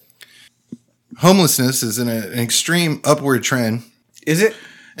society. Homelessness is in an extreme upward trend. Is it?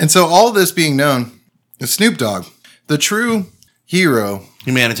 And so all this being known, Snoop Dogg, the true hero,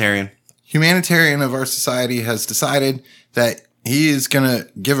 Humanitarian of our society, has decided that he is going to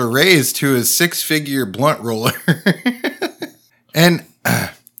give a raise to his 6-figure blunt roller. And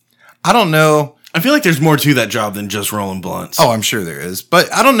I don't know. I feel like there's more to that job than just rolling blunts. Oh, I'm sure there is.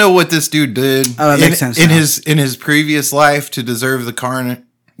 But I don't know what this dude did that makes sense in now. his previous life to deserve the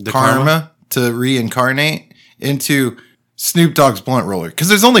karma to reincarnate into Snoop Dogg's blunt roller. Because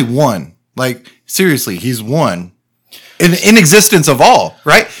there's only one. Like, seriously, he's one. In existence of all,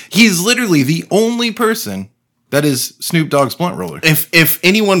 right? He's literally the only person that is Snoop Dogg's blunt roller. If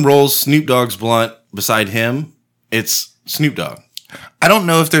anyone rolls Snoop Dogg's blunt beside him, it's Snoop Dogg. I don't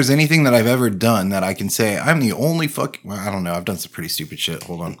know if there's anything that I've ever done that I can say I'm the only well, I don't know. I've done some pretty stupid shit.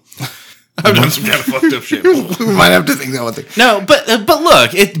 Hold on. I've done some kind of fucked up shit. We might have to think that one thing. No, but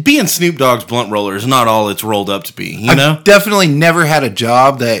look, being Snoop Dogg's blunt roller is not all it's rolled up to be. You know, I've definitely never had a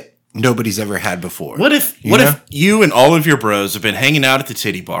job that nobody's ever had before. What if you and all of your bros have been hanging out at the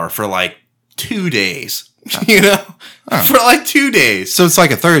titty bar for like 2 days? For like 2 days. So it's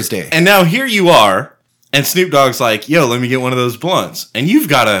like a Thursday. And now here you are, and Snoop Dogg's like, "Yo, let me get one of those blunts." And you've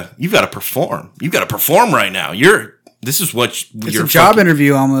got to perform. You've got to perform right now. This is what it's a job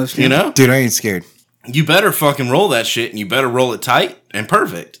interview almost. You know, dude, I ain't scared. You better fucking roll that shit, and you better roll it tight and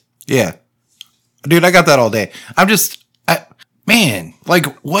perfect. Yeah, dude, I got that all day. Man, like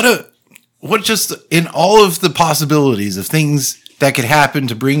what just in all of the possibilities of things that could happen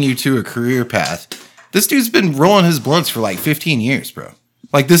to bring you to a career path. This dude's been rolling his blunts for like 15 years, bro.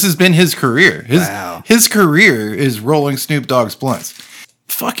 Like this has been his career. His career is rolling Snoop Dogg's blunts.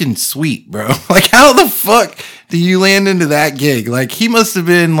 Fucking sweet, bro. Like how the fuck do you land into that gig? Like he must have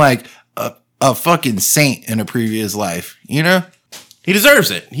been like a fucking saint in a previous life, you know? He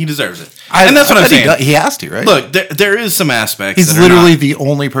deserves it. And that's what I'm saying. He has to, right? Look, there is some aspects. He's literally the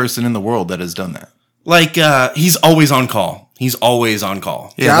only person in the world that has done that. Like, he's always on call. He's always on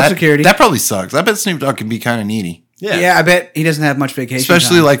call. Yeah, Job that, security. That probably sucks. I bet Snoop Dogg can be kind of needy. Yeah, I bet he doesn't have much vacation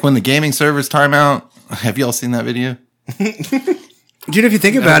Especially time. like when the gaming servers time out. Have y'all seen that video? Dude, if you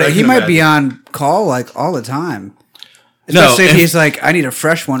think about I it, he can might be imagine. on call like all the time. No, Especially if if- he's like, I need a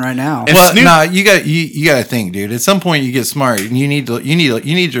fresh one right now. If Well, Snoop- no, you got to think, dude. At some point, you get smart, and you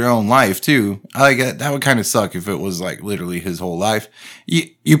need your own life too. That would kind of suck if it was like literally his whole life.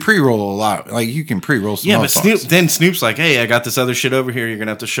 You pre-roll a lot, like you can pre-roll some. Yeah, but motherfuckers. Snoop's like, hey, I got this other shit over here. You're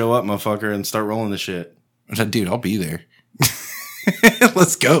gonna have to show up, motherfucker, and start rolling the shit. Dude, I'll be there.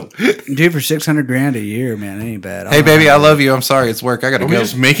 Let's go. Dude, for $600,000 a year, man, it ain't bad. Hey, baby, I love you. I'm sorry, it's work. I gotta Are we go.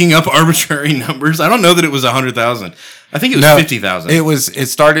 just making up arbitrary numbers? I don't know that it was 100,000. I think it was No, 50,000. It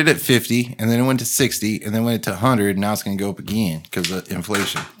started at 50, and then it went to 60, and then went to 100, and now it's gonna go up again because of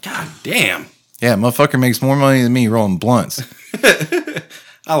inflation. God damn. Yeah, motherfucker makes more money than me rolling blunts.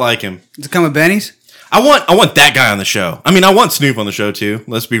 I like him. Does it come with Benny's? I want that guy on the show. I mean, I want Snoop on the show too.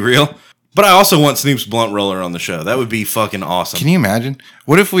 Let's be real. But I also want Snoop's blunt roller on the show. That would be fucking awesome. Can you imagine?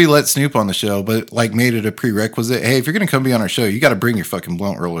 What if we let Snoop on the show, but like made it a prerequisite? Hey, if you're gonna come be on our show, you got to bring your fucking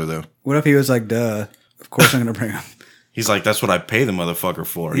blunt roller, though. What if he was like, duh, of course I'm going to bring him. He's like, that's what I pay the motherfucker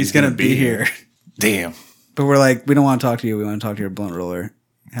for. He's going to be here. Damn. But we're like, we don't want to talk to you. We want to talk to your blunt roller.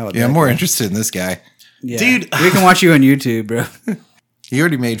 How would Yeah, that I'm more go? interested in this guy. Yeah. Dude. We can watch you on YouTube, bro. He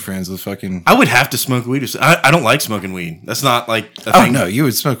already made friends with fucking. I would have to smoke weed. I don't like smoking weed. That's not like a Oh thing. no, you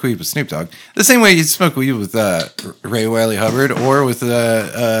would smoke weed with Snoop Dogg the same way you'd smoke weed with Ray Wiley Hubbard or with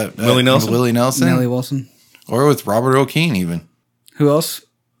Willie Nelson? Willie Nelson, Nelly Wilson. or with Robert O'Keefe even. Who else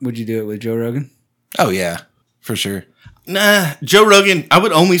would you do it with? Joe Rogan? Oh yeah, for sure. Nah, Joe Rogan. I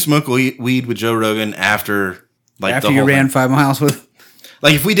would only smoke weed with Joe Rogan after After the you whole ran thing. 5 miles with.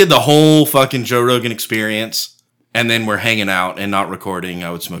 Like if we did the whole fucking Joe Rogan experience and then we're hanging out and not recording,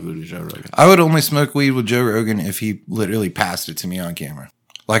 I would smoke weed with Joe Rogan. I would only smoke weed with Joe Rogan if he literally passed it to me on camera.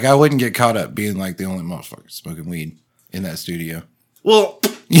 Like I wouldn't get caught up being like the only motherfucker smoking weed in that studio. Well,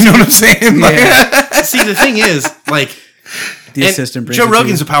 You know what I'm saying? Like, see, the thing is, like, The and assistant brings Joe it to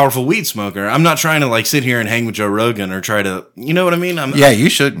Rogan's you. a powerful weed smoker. I'm not trying to like sit here and hang with Joe Rogan or try to, you know what I mean? yeah, you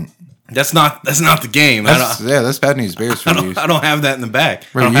shouldn't. That's not the game. That's bad news bears for you. I don't have that in the bag.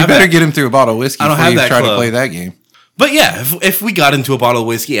 Bro, I don't you have better that. get him through a bottle of whiskey I don't before have you that try to club. play that game. But yeah, if we got into a bottle of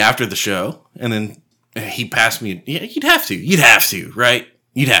whiskey after the show and then he passed me, yeah, you'd have to, right?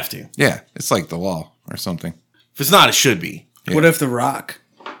 You'd have to. Yeah, it's like the law or something. If it's not, it should be. What if The Rock?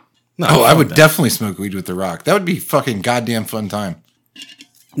 No, Oh, I fuck would that. definitely smoke weed with The Rock. That would be fucking goddamn fun time.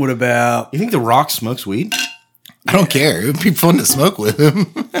 What about. You think The Rock smokes weed? I don't care. It would be fun to smoke with him.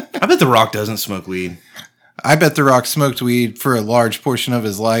 I bet The Rock doesn't smoke weed. I bet The Rock smoked weed for a large portion of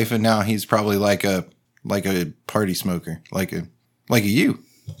his life, and now he's probably like a party smoker, like a you.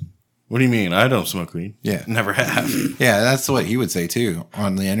 What do you mean? I don't smoke weed. Yeah. Never have. Yeah, that's what he would say too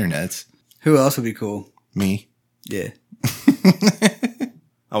on the internet. Who else would be cool? Me. Yeah.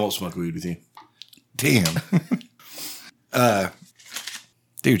 I won't smoke weed with you. Damn.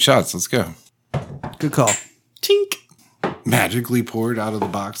 Dude, shots. Let's go. Good call. Tink. Magically poured out of the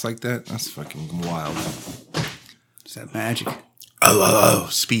box like that. That's fucking wild. Is that magic? Oh,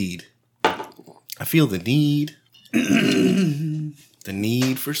 speed. I feel the need. The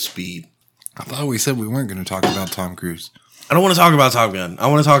need for speed. I thought we said we weren't going to talk about Tom Cruise. I don't want to talk about Top Gun. I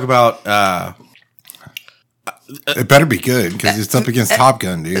want to talk about It better be good because it's up against Top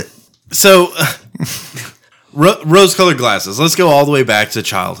Gun, dude. so rose-colored glasses. Let's go all the way back to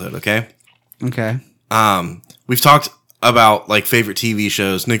childhood, okay? Okay. We've talked about like favorite TV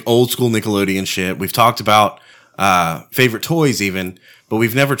shows, old school Nickelodeon shit. We've talked about favorite toys even, but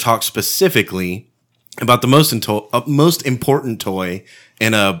we've never talked specifically about the most important toy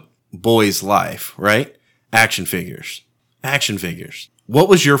in a boy's life, right? Action figures. Action figures. What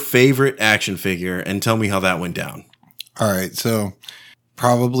was your favorite action figure, and tell me how that went down? All right, so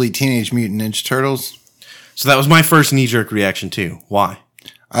probably Teenage Mutant Ninja Turtles. So that was my first knee-jerk reaction too. Why?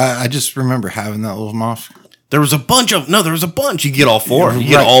 I just remember having that little moth. There was a bunch. You get all four. You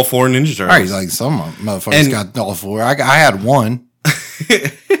get Right. all four Ninja Turtles. All right, like some motherfuckers And- got all four. I had one.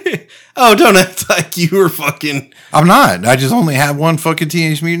 Oh, don't act like you were fucking... I'm not. I just only had one fucking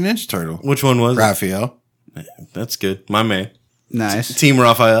Teenage Mutant Ninja Turtle. Which one was it? Raphael. That's good. My man. Nice. Team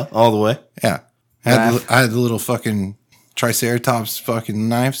Raphael, all the way. Yeah. I had the little fucking Triceratops fucking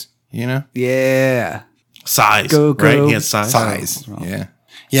knives, you know? Yeah. Size, Go, right? go. He had size. Size. Yeah.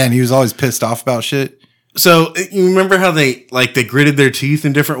 Yeah, and he was always pissed off about shit. So you remember how they gritted their teeth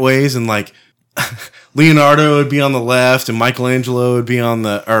in different ways, and like Leonardo would be on the left, and Michelangelo would be on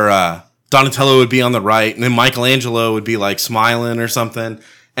the, or Donatello would be on the right, and then Michelangelo would be like smiling or something,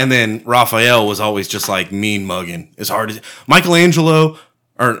 And then Raphael was always just like mean mugging as hard as Michelangelo,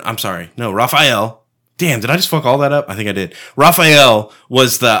 or I'm sorry, no, Raphael. Damn, did I just fuck all that up? I think I did. Raphael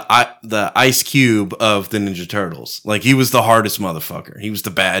was the Ice Cube of the Ninja Turtles. Like, he was the hardest motherfucker. He was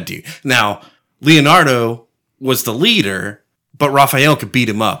the bad dude. Now, Leonardo was the leader, but Raphael could beat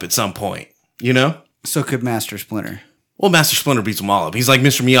him up at some point, you know? So could Master Splinter. Well, Master Splinter beats them all up. He's like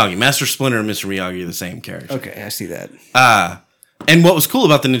Mr. Miyagi. Master Splinter and Mr. Miyagi are the same character. Okay, I see that. And what was cool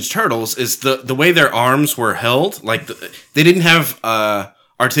about the Ninja Turtles is the way their arms were held. Like, they didn't have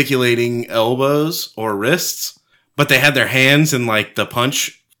articulating elbows or wrists, but they had their hands in like the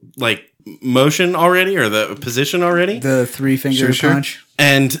punch like motion already, or the position already. The 3-finger punch.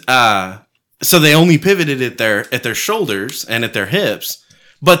 And so they only pivoted at their shoulders and at their hips,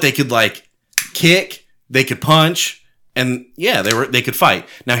 but they could like kick, they could punch, and yeah, they could fight.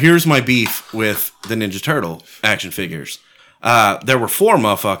 Now here's my beef with the Ninja Turtle action figures. There were 4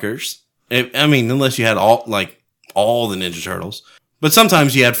 motherfuckers. I mean, unless you had all the Ninja Turtles. But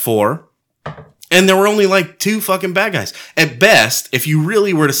sometimes you had 4. And there were only like 2 fucking bad guys. At best, if you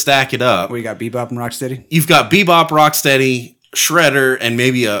really were to stack it up. We got Bebop and Rocksteady? You've got Bebop, Rocksteady, Shredder, and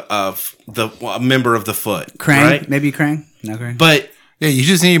maybe a member of the Foot. Krang? Right? Maybe Krang? No Krang? But Yeah, you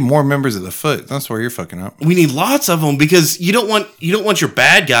just need more members of the Foot. That's where you're fucking up. we need lots of them because you don't want your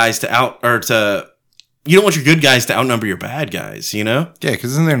bad guys you don't want your good guys to outnumber your bad guys, you know? Yeah,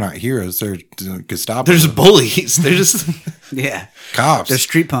 because then they're not heroes. They're Gestapo. There's bullies. They're just Yeah. cops. They're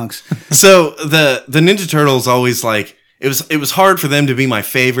street punks. so the Ninja Turtles always like it was hard for them to be my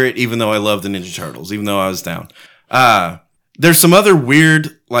favorite, even though I love the Ninja Turtles, even though I was down. There's some other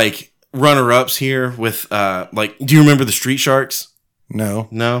weird like runner-ups here with like, do you remember the Street Sharks? no.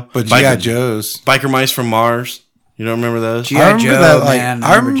 No, But G.I. Joe's. Biker Mice from Mars. You don't remember those? G.I. I remember Joe, that. Like, man.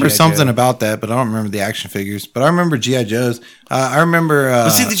 I remember G.I. something Joe. about that, but I don't remember the action figures. But I remember GI Joes. I remember. But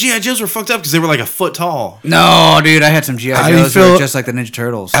see, the G.I. Joes were fucked up because they were like a foot tall. No, dude, I had some How G.I. do you Joes that were feel- just like the Ninja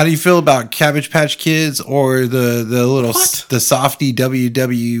Turtles. How do you feel about Cabbage Patch Kids or the little What? the softy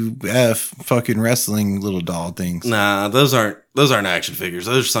WWF fucking wrestling little doll things? Nah, those aren't action figures.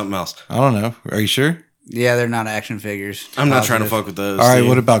 Those are something else. I don't know. Are you sure? Yeah, they're not action figures. I'm not trying to Positive. fuck with those. All right. dude.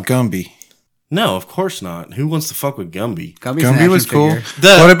 What about Gumby? No, of course not. Who wants to fuck with Gumby? Gumby's an Gumby was action cool. figure.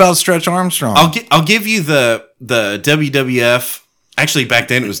 What about Stretch Armstrong? I'll give you the WWF. Actually, back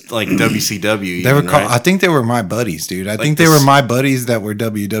then it was like WCW. They were even, called. right? I think they were my buddies, dude. I think they this- were my buddies that were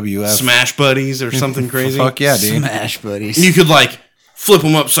WWF. Smash Buddies or something crazy. Fuck yeah, dude. Smash buddies. And you could like flip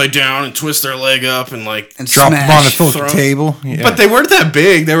them upside down and twist their leg up and like. and Drop them on a smash. full throw- table. Yeah. But they weren't that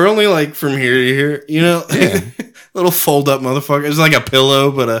big. They were only like from here to here. You know, Yeah. little fold up motherfucker. It's like a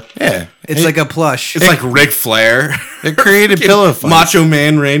pillow, but yeah, It's like a plush. it's like Ric Flair, it created pillow fights. Macho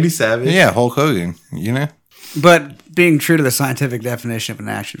Man, Randy Savage. Yeah, Hulk Hogan. You know. But being true to the scientific definition of an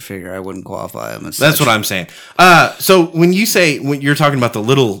action figure, I wouldn't qualify them as That's such. what I'm saying. So when you're talking about the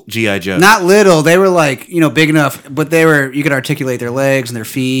little GI Joe, Not little. They were like, big enough, but you could articulate their legs and their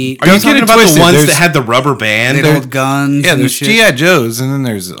feet. are you Don't get talking it about twisted. the ones There's- that had the rubber band? They'd hold guns. Yeah, and there's shit. GI Joes, and then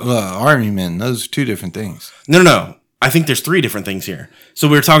there's Army Men. Those are 2 different things. No. I think there's 3 different things here. So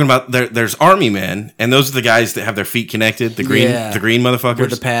we were talking about there's Army Men, and those are the guys that have their feet connected. The green motherfuckers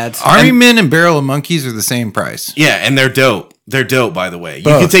with the pads. Army Men and Barrel of Monkeys are the same price. Yeah, and they're dope. They're dope, by the way. You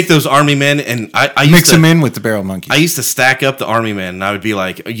Both. can take those Army Men, and I used Mix to, them in with the Barrel Monkeys. I used to stack up the Army Men, and I would be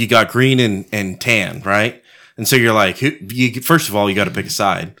like, you got green and tan, right? And so you're like, first of all, you got to pick a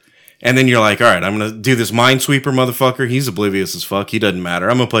side. And then you're like, all right, I'm going to do this Minesweeper motherfucker. He's oblivious as fuck. He doesn't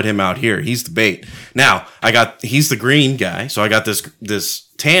matter. I'm going to put him out here. He's the bait. Now, he's the green guy. So I got this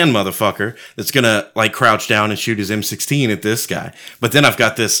tan motherfucker that's going to like crouch down and shoot his M16 at this guy. But then I've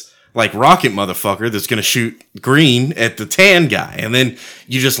got this like rocket motherfucker that's going to shoot green at the tan guy. And then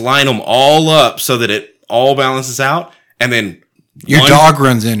you just line them all up so that it all balances out. And then Your dog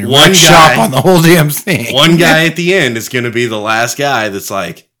runs in and one wrecks guy- shop on the whole damn thing. one guy at the end is going to be the last guy that's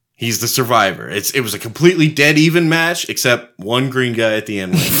like, he's the survivor. It was a completely dead even match, except one green guy at the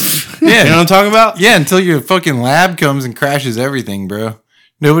end wins. Yeah. You know what I'm talking about? Yeah, until your fucking lab comes and crashes everything, bro.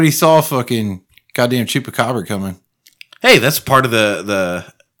 Nobody saw fucking goddamn Chupacabra coming. Hey, that's part of the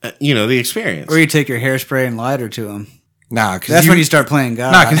experience. Or you take your hairspray and lighter to them. Nah, because That's when you start playing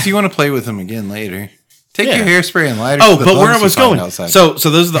God. Nah, because you want to play with them again later. Take Yeah. your hairspray and lighter. Oh, to the but where bugs I you was find going. outside. So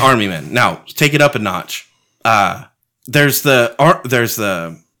those are the Army Men. Now take it up a notch. There's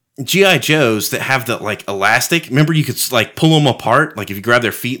the GI Joes that have the like elastic. Remember, you could like pull them apart. Like if you grab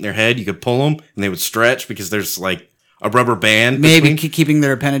their feet and their head, you could pull them and they would stretch because there's like a rubber band. Maybe between. keeping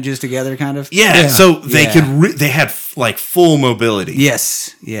their appendages together, kind of. Yeah, Yeah. so they Yeah. they had like full mobility.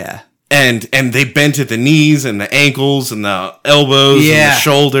 Yes. Yeah. and they bent at the knees and the ankles and the elbows and the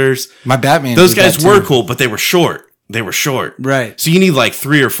shoulders. My Batman. Those guys were cool, but they were short. They were short. Right. So you need like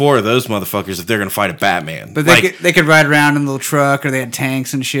 3 or 4 of those motherfuckers if they're going to fight a Batman. But like, they could ride around in a little truck, or they had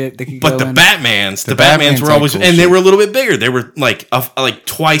tanks and shit. They could but the Batmans were always, cool and they shit. were a little bit bigger. They were like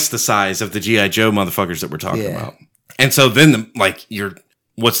twice the size of the G.I. Joe motherfuckers that we're talking about. And so then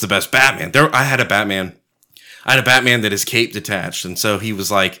what's the best Batman? I had a Batman that his cape detached, and so he was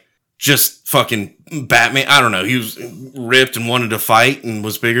like just fucking Batman. I don't know. He was ripped and wanted to fight and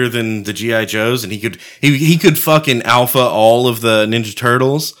was bigger than the G.I. Joes, and he could fucking alpha all of the Ninja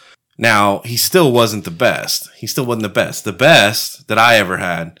Turtles. Now, he still wasn't the best. The best that I ever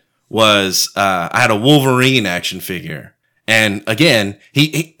had was I had a Wolverine action figure. And again,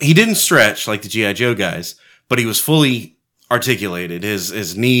 he didn't stretch like the G.I. Joe guys, but he was fully articulated.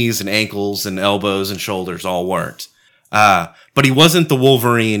 His knees and ankles and elbows and shoulders all worked. But he wasn't the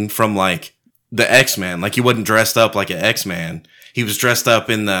Wolverine from like the X-Men. Like he wasn't dressed up like an X-Man. He was dressed up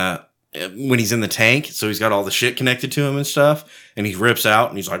when he's in the tank. So he's got all the shit connected to him and stuff. And he rips out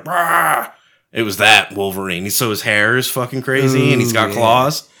and he's like, "Rah!" It was that Wolverine. So his hair is fucking crazy and he's got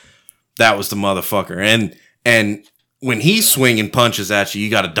claws. That was the motherfucker. And when he's swinging punches at you, you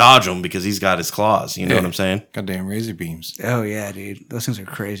got to dodge him because he's got his claws. You know what I'm saying? Goddamn razor beams. Oh, yeah, dude. Those things are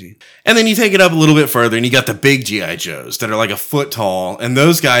crazy. And then you take it up a little bit further and you got the big G.I. Joes that are like a foot tall. And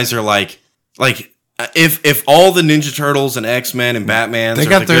those guys are like if all the Ninja Turtles and X-Men and Batman are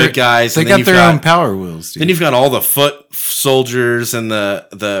the good guys. They got their own power wheels, dude. Then you've got all the foot soldiers and the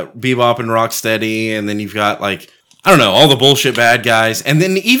Bebop and Rocksteady. And then you've got like, I don't know, all the bullshit bad guys. And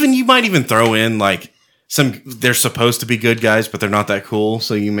then you might even throw in like, they're supposed to be good guys, but they're not that cool,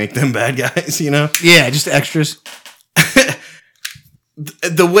 so you make them bad guys, you know? Yeah, just extras.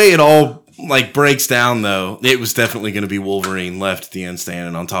 The way it all like breaks down, though, it was definitely going to be Wolverine left at the end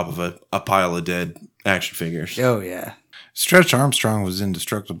standing on top of a pile of dead action figures. Oh, yeah. Stretch Armstrong was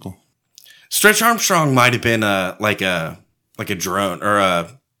indestructible. Stretch Armstrong might have been a drone or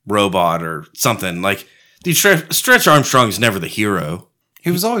a robot or something. Like, dude, Stretch Armstrong is never the hero. He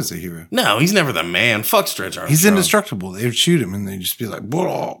was always the hero. No, he's never the man. Fuck Stretch Armstrong. He's indestructible. They would shoot him and they'd just be like,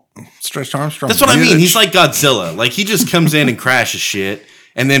 "Whoa, Stretch Armstrong." That's what I mean. He's like Godzilla. Like he just comes in and crashes shit,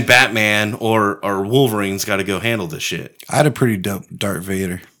 and then Batman or Wolverine's got to go handle this shit. I had a pretty dope Darth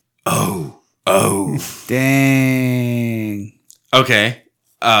Vader. Oh. Dang. Okay.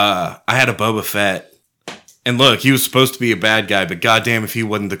 I had a Boba Fett. And look, he was supposed to be a bad guy, but goddamn if he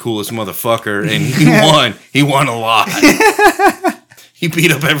wasn't the coolest motherfucker, and he won. He won a lot. He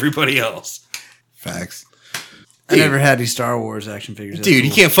beat up everybody else. Facts. I never had any Star Wars action figures. That's Dude, cool.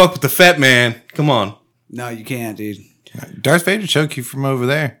 you can't fuck with the Fett man. Come on. No, you can't, dude. Darth Vader choke you from over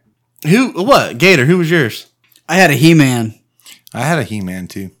there. What? Gator, who was yours? I had a He-Man. I had a He-Man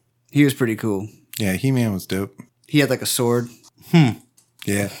too. He was pretty cool. Yeah, He-Man was dope. He had like a sword.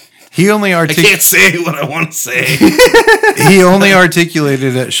 Yeah. He only I can't say what I want to say. he only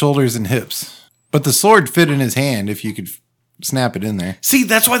articulated at shoulders and hips. But the sword fit in his hand if you could snap it in there. See,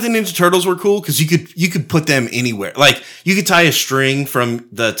 that's why the Ninja Turtles were cool, because you could put them anywhere. Like, you could tie a string from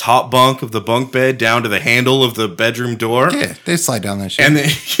the top bunk of the bunk bed down to the handle of the bedroom door. Yeah, they slide down that shit. And then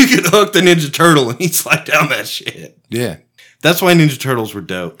you could hook the Ninja Turtle and he'd slide down that shit. Yeah. That's why Ninja Turtles were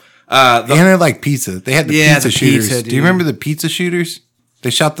dope. And they're like pizza. They had the pizza the shooters. pizza, Do you remember the pizza shooters? They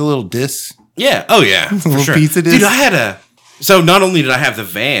shot the little discs. Yeah. Oh, yeah. For Little sure. pizza disc. Dude, so not only did I have the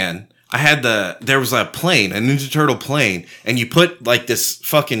van, there was a plane, a Ninja Turtle plane, and you put like this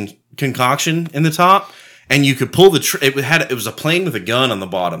fucking concoction in the top, and you could pull it was a plane with a gun on the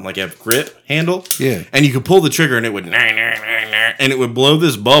bottom, like a grip handle. Yeah. And you could pull the trigger and it would, and it would blow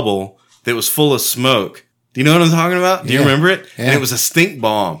this bubble that was full of smoke. Do you know what I'm talking about? Do you remember it? Yeah. And it was a stink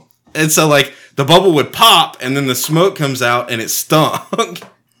bomb. And so like the bubble would pop and then the smoke comes out and it stunk.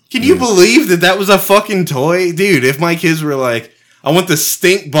 Can you believe that was a fucking toy? Dude, if my kids were like, I want the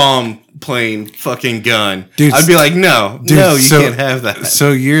stink bomb plane fucking gun. Dude, I'd be like, no, you can't have that.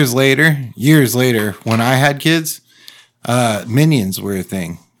 So years later, when I had kids, Minions were a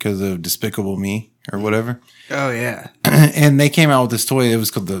thing because of Despicable Me or whatever. Oh, yeah. And they came out with this toy that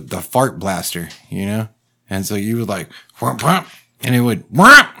was called the fart blaster, you know? And so you would like, whomp, whomp, and it would,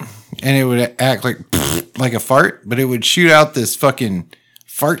 whomp, and it would act like a fart, but it would shoot out this fucking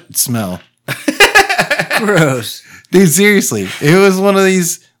fart smell. Gross. Dude, seriously. It was one of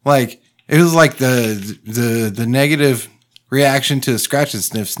these, like, it was like the negative reaction to a scratch and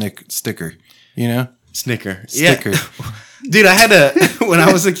sniff sticker, you know? Sticker. Yeah. Dude, I had when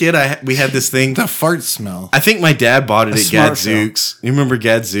I was a kid, we had this thing. The fart smell. I think my dad bought it at smart Gadzooks. You remember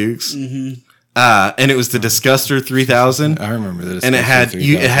Gadzooks? Mm-hmm. and it was the Disguster 3000. I remember this. And it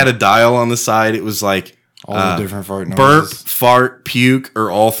had a dial on the side. It was like all the different fart noises. burp, fart, puke,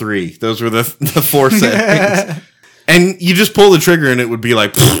 or all three. Those were the 4 settings. And you just pull the trigger and it would be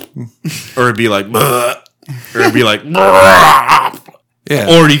like, or it'd be like, or it'd be like, Yeah.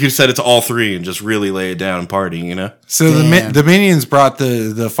 or you could set it to all 3 and just really lay it down and party, you know? So Damn. the Minions brought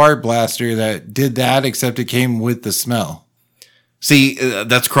the fart blaster that did that, except it came with the smell. See,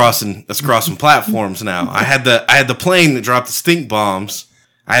 that's crossing platforms now. I had the plane that dropped the stink bombs.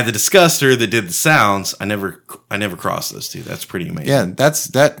 I had the Disguster that did the sounds. I never crossed those two. That's pretty amazing. Yeah,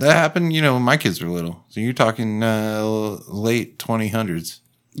 that happened. When my kids were little. So you're talking late 2000s.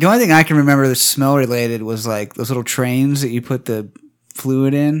 The only thing I can remember that's smell related was like those little trains that you put the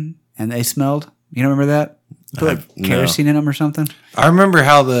fluid in and they smelled. You don't remember that? You put like kerosene in them or something? I remember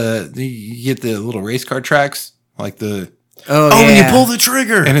how you get the little race car tracks, like the. Oh, and you yeah. pull the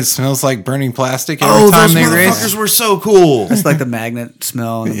trigger. And it smells like burning plastic every time those they motherfuckers race. were so cool. It's like the magnet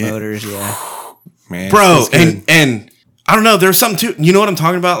smell in the motors, yeah. Man, Bro, it's good. and I don't know, there's something to, you know what I'm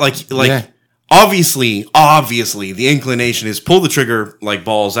talking about? Like Yeah. obviously the inclination is pull the trigger like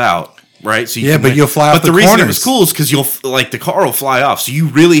balls out, right? So Yeah, but you'll fly off But the the reason it corners. was cool is because the car will fly off. So you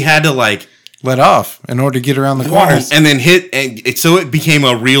really had to like let off in order to get around the corners. and then hit, and so it became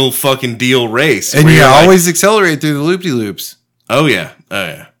a real fucking deal race. And where you you're like, always accelerate through the loop-de-loops. oh yeah.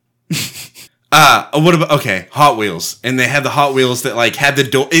 What about Hot Wheels, and they had the Hot Wheels that like had the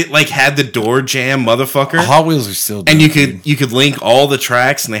door. It like had the door jam, motherfucker. Hot Wheels are still And dope, you could link all the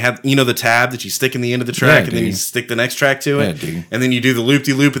tracks, and they had the tab that you stick in the end of the track, Yeah, and then you dude. stick the next track to it, Yeah, dude. and then you do the loop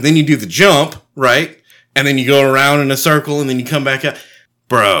de loop, and then you do the jump, right? And then you go around in a circle, and then you come back up.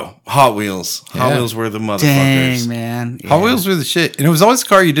 Bro, Hot Wheels were the motherfuckers. Dang, man. Yeah. Hot Wheels were the shit. And it was always a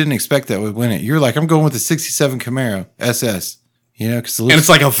car you didn't expect that would win it. You're like, I'm going with the 67 Camaro SS. Because it And it's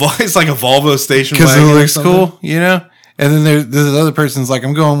like a Volvo station because it wagon or looks something. cool, And then there's the other person's like,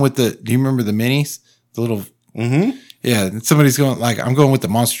 I'm going with the. Do you remember the minis? The little. Mm-hmm. Yeah, and somebody's going like, I'm going with the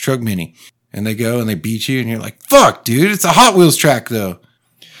monster truck mini, and they go and they beat you, and you're like, fuck, dude, it's a Hot Wheels track though.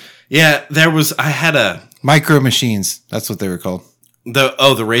 Yeah, I had a Micro machines, that's what they were called.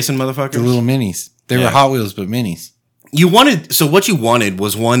 the racing motherfuckers. The little minis. They Yeah. were Hot Wheels, but minis. What you wanted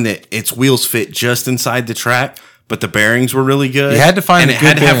was one that its wheels fit just inside the track, but the bearings were really good. You had to find and the it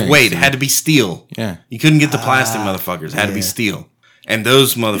had good to have bearings, weight. It yeah. had to be steel. Yeah. You couldn't get the plastic motherfuckers. It had to be steel. And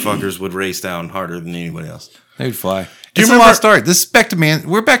those motherfuckers would race down harder than anybody else. They'd fly. Do you It's remember- a lost art. This is back to man.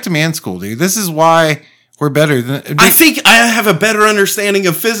 We're back to man school, dude. This is why we're better than. I think I have a better understanding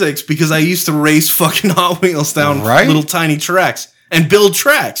of physics because I used to race fucking Hot Wheels down Right? little tiny tracks and build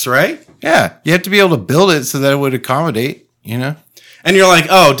tracks, right? Yeah, you have to be able to build it so that it would accommodate. And you're like,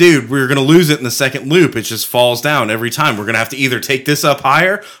 oh, dude, we're going to lose it in the second loop. It just falls down every time. We're going to have to either take this up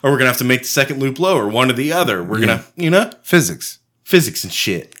higher or we're going to have to make the second loop lower, one or the other. We're going to, Physics, physics and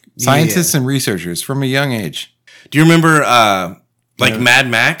shit. scientists, and researchers from a young age. Do you remember, Mad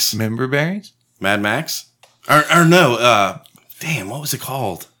Max? Member berries? Mad Max? Or no, damn, what was it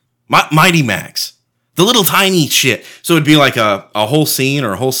called? Mighty Max. The little tiny shit. So it'd be like a whole scene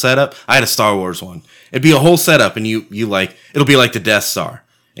or a whole setup. I had a Star Wars one. It'd be a whole setup, and you like, it'll be like the Death Star.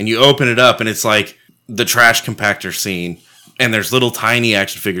 And you open it up, and it's like the trash compactor scene. And there's little tiny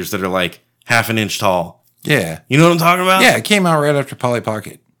action figures that are like half an inch tall. Yeah, You know what I'm talking about? yeah. It came out right after Polly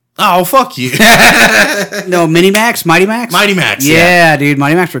Pocket. Oh, fuck you. No, Mini Max? Mighty Max? Mighty Max. Yeah, dude.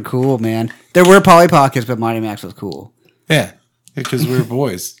 Mighty Max were cool, man. There were Polly Pockets, but Mighty Max was cool. Yeah, because we were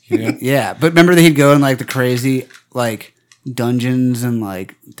boys. Yeah, but remember that he'd go in like the crazy like dungeons and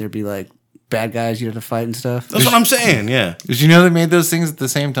like there'd be like bad guys you had to fight and stuff. That's what I'm saying, yeah. Did you know they made those things at the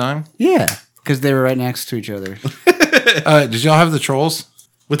same time? Yeah, because they were right next to each other. Did y'all have the trolls?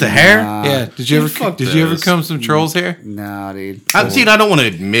 With the hair? Yeah. Did you ever? fuck Did you ever those. come some trolls hair? No, dude. Dude, I don't want to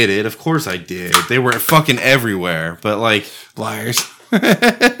admit it. Of course I did. They were fucking everywhere. But like, Liars.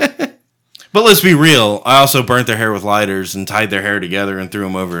 but let's be real. I also burnt their hair with lighters and tied their hair together and threw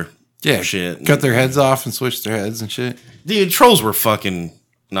them over. Yeah. Shit. Cut their heads off and switched their heads and shit. Dude, trolls were fucking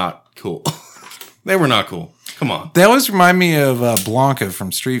not cool. They were not cool. Come on. They always remind me of Blanca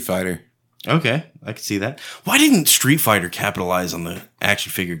from Street Fighter. Okay, I can see that. Why didn't Street Fighter capitalize on the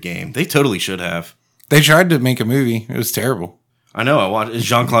action figure game? They totally should have. They tried to make a movie. It was terrible. I know. I watched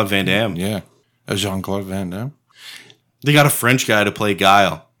Jean-Claude Van Damme. Yeah. A Jean-Claude Van Damme. They got a French guy to play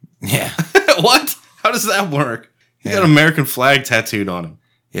Guile. Yeah. What? How does that work? He got Yeah. an American flag tattooed on him.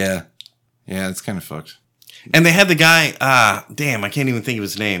 Yeah. Yeah, it's kind of fucked. And they had the guy, damn, I can't even think of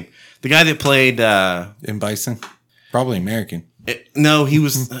his name. The guy that played, M. Bison? Probably American. no, he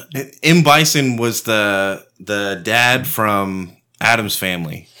was, M. Bison was the dad from Addams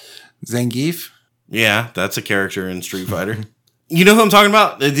Family. Zangief. Yeah, that's a character in Street Fighter. You know who I'm talking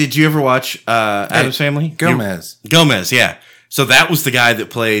about? Did you ever watch Addams Family? Gomez. Gomez, yeah. So that was the guy that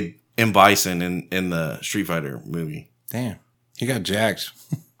played M. Bison in the Street Fighter movie. Damn. He got jacked.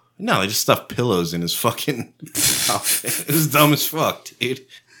 No, they just stuffed pillows in his fucking outfit. It was dumb as fuck, dude.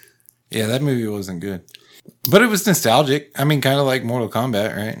 Yeah, that movie wasn't good. But it was nostalgic. I mean, kind of like Mortal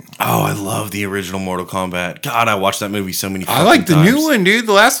Kombat, right? Oh, I love the original Mortal Kombat. God, I watched that movie so many times. I like the new one, dude.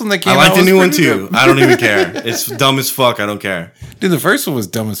 The last one that came out. I like the was new one pretty too. dope. I don't even care. It's dumb as fuck. I don't care. Dude, the first one was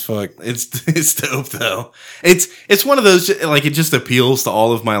dumb as fuck. It's dope though. It's one of those, like, it just appeals to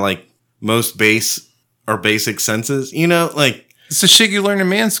all of my like most basic senses. You know, like, It's the shit you learn in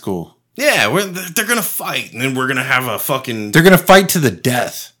man school. yeah, they're gonna fight, and then we're gonna have a fucking They're gonna fight to the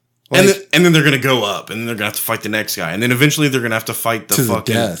death. and Like, then they're gonna go up, and then they're gonna have to fight the next guy, and then eventually they're gonna have to fight the to the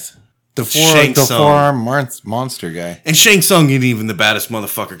fucking death. The Shang Tsung. forearm monster guy. And Shang Tsung ain't even the baddest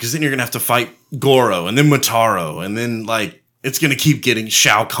motherfucker, because then you're gonna have to fight Goro, and then Motaro, and then like it's gonna keep getting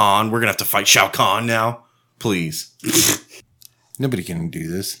Shao Kahn. We're gonna have to fight Shao Kahn now, please. Nobody can do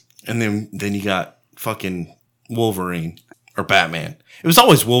this. And then you got fucking Wolverine or Batman. It was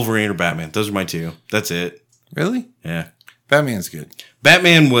always Wolverine or Batman. Those are my two. That's it. Really? Yeah. Batman's good.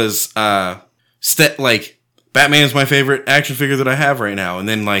 Batman was Batman's my favorite action figure that I have right now. And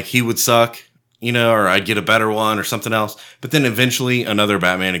then like he would suck, you know, or I'd get a better one or something else. But then eventually another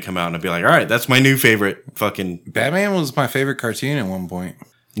Batman would come out and I'd be like, all right, that's my new favorite fucking. Batman was my favorite cartoon at one point.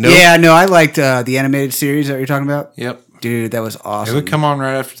 Nope. Yeah, no, I liked the animated series that you're talking about. Yep. Dude, that was awesome. It would come on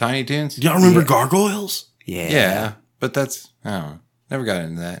right after Tiny Toons. Y'all remember Gargoyles? Yeah. Yeah, but that's, I don't know. Never got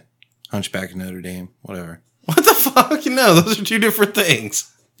into that. Hunchback of Notre Dame, whatever. What the fuck? No, those are two different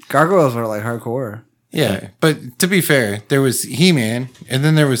things. Gargoyles were like hardcore. Yeah, but to be fair, there was He-Man, and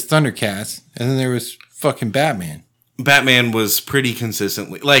then there was Thundercats, and then there was fucking Batman. Batman was pretty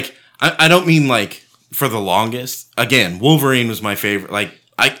consistently like I don't mean like for the longest. Again, Wolverine was my favorite. Like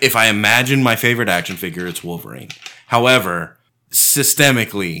if I imagine my favorite action figure, it's Wolverine. However,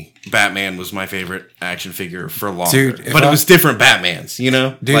 systemically, Batman was my favorite action figure for longer. Dude, but it was different Batmans, you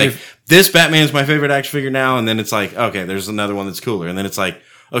know? Dude, like this Batman's my favorite action figure now, and then it's like, okay, there's another one that's cooler. And then it's like,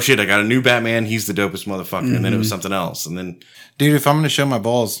 oh shit, I got a new Batman, he's the dopest motherfucker. Mm-hmm. And then it was something else. And then Dude, if I'm going to show my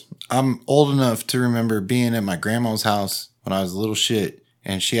balls, I'm old enough to remember being at my grandma's house when I was a little shit,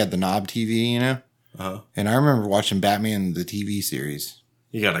 and she had the knob TV, you know? Uh-huh. And I remember watching Batman, the TV series.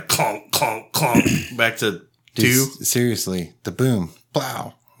 You got a clonk, clonk, clonk back to two. Seriously, the boom,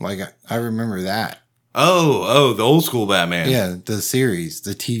 plow. Like, I remember that. Oh, the old school Batman. Yeah, the series,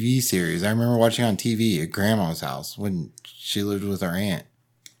 the TV series. I remember watching on TV at grandma's house when she lived with our aunt.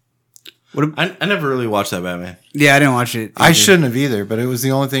 I never really watched that Batman. Yeah, I didn't watch it. I shouldn't have either, but it was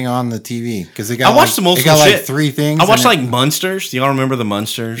the only thing on the TV because it got. I watched some old It got school like shit. 3 things. I watched and like Munsters. Do y'all remember the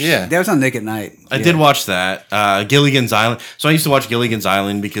Munsters? Yeah. That was on Nick at Night. I did watch that. Gilligan's Island. So I used to watch Gilligan's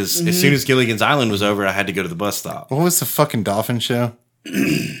Island because as soon as Gilligan's Island was over, I had to go to the bus stop. What was the fucking dolphin show?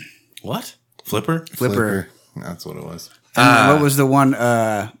 What? Flipper? Flipper. That's what it was. And what was the one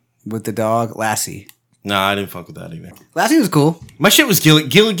with the dog? Lassie. No, I didn't fuck with that either. Lassie was cool. My shit was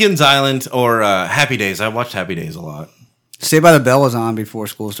Gilligan's Island or Happy Days. I watched Happy Days a lot. Saved by the Bell was on before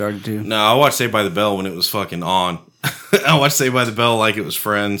school started too. No, I watched Saved by the Bell when it was fucking on. I watched Saved by the Bell like it was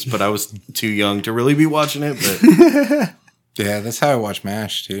Friends, but I was too young to really be watching it. But Yeah, that's how I watched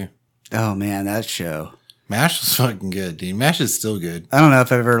MASH too. Oh man, that show. MASH was fucking good, dude. MASH is still good. I don't know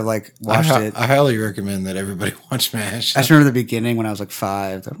if I've ever like watched it. I highly recommend that everybody watch MASH. I just remember the beginning when I was like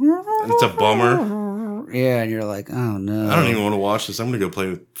 5. it's a bummer. Yeah, and you're like, oh no. I don't even want to watch this. I'm gonna go play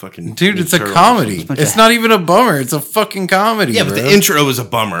with fucking Dude, it's a Turtles. comedy. It's not even a bummer. It's a fucking comedy. Yeah, but bro. the intro is a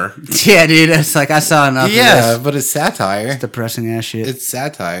bummer. Yeah, dude. It's like I saw enough. Yeah, of this but it's satire. depressing ass shit. It's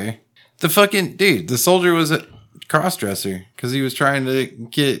satire. The fucking dude, the soldier was a cross-dresser because he was trying to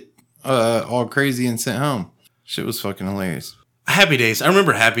get all crazy and sent home. Shit was fucking hilarious. Happy Days. I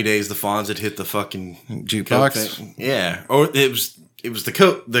remember Happy Days. The Fonz had hit the fucking Coke Jukebox. thing. Yeah, or it was the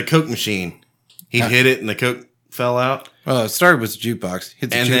Coke machine. He hit it and the Coke fell out. Well, it started with the jukebox.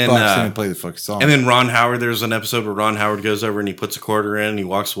 Hit the And jukebox then, and play the fucking song. And then Ron Howard. There's an episode where Ron Howard goes over and he puts a quarter in and he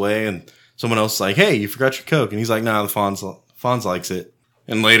walks away and someone else is like, "Hey, you forgot your Coke," and he's like, "Nah, the Fonz likes it."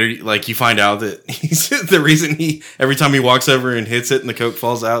 And later, like you find out that he's the reason every time he walks over and hits it and the Coke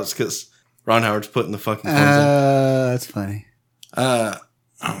falls out is because Ron Howard's putting the fucking Fonz in. That's funny.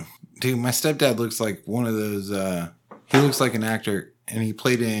 Dude, my stepdad looks like one of those. He looks like an actor, and he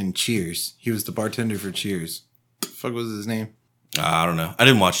played in Cheers. He was the bartender for Cheers. The fuck was his name? I don't know. I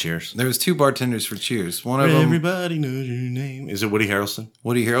didn't watch Cheers. There was 2 bartenders for Cheers. One of them, Everybody knows your name. Is it Woody Harrelson?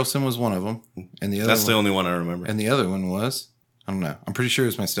 Woody Harrelson was one of them, and the other That's one, the only one I remember. and the other one was, I don't know. I'm pretty sure it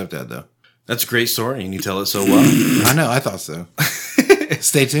was my stepdad, though. That's a great story, and you tell it so well. I know. I thought so.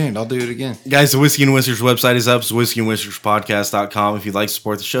 Stay tuned. I'll do it again. Guys, the Whiskey and Whiskers website is up. It's whiskeyandwhiskerspodcast.com. If you'd like to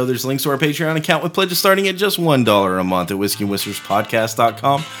support the show, there's links to our Patreon account with pledges starting at just $1 a month at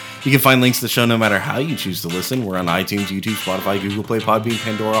whiskeyandwhiskerspodcast.com. You can find links to the show no matter how you choose to listen. We're on iTunes, YouTube, Spotify, Google Play, Podbean,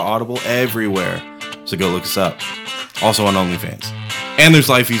 Pandora, Audible, everywhere. So go look us up. Also on OnlyFans. And there's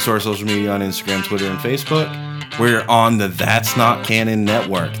live feeds to our social media on Instagram, Twitter, and Facebook. We're on the That's Not Canon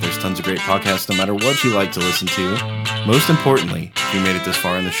network. There's tons of great podcasts no matter what you like to listen to. Most importantly, if you made it this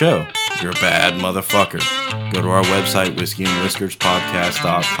far in the show, you're a bad motherfucker. Go to our website,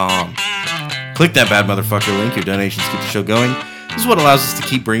 whiskeyandwhiskerspodcast.com. Click that bad motherfucker link. Your donations keep the show going. This is what allows us to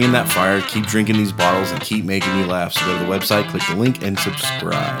keep bringing that fire, keep drinking these bottles, and keep making you laugh. So go to the website, click the link, and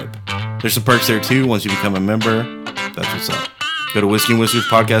subscribe. There's some perks there too once you become a member. That's what's up. Go to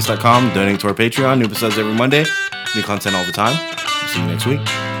whiskeyandwhiskerspodcast.com, donate to our Patreon. New episodes every Monday. New content all the time. See you next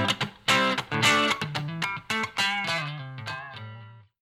week.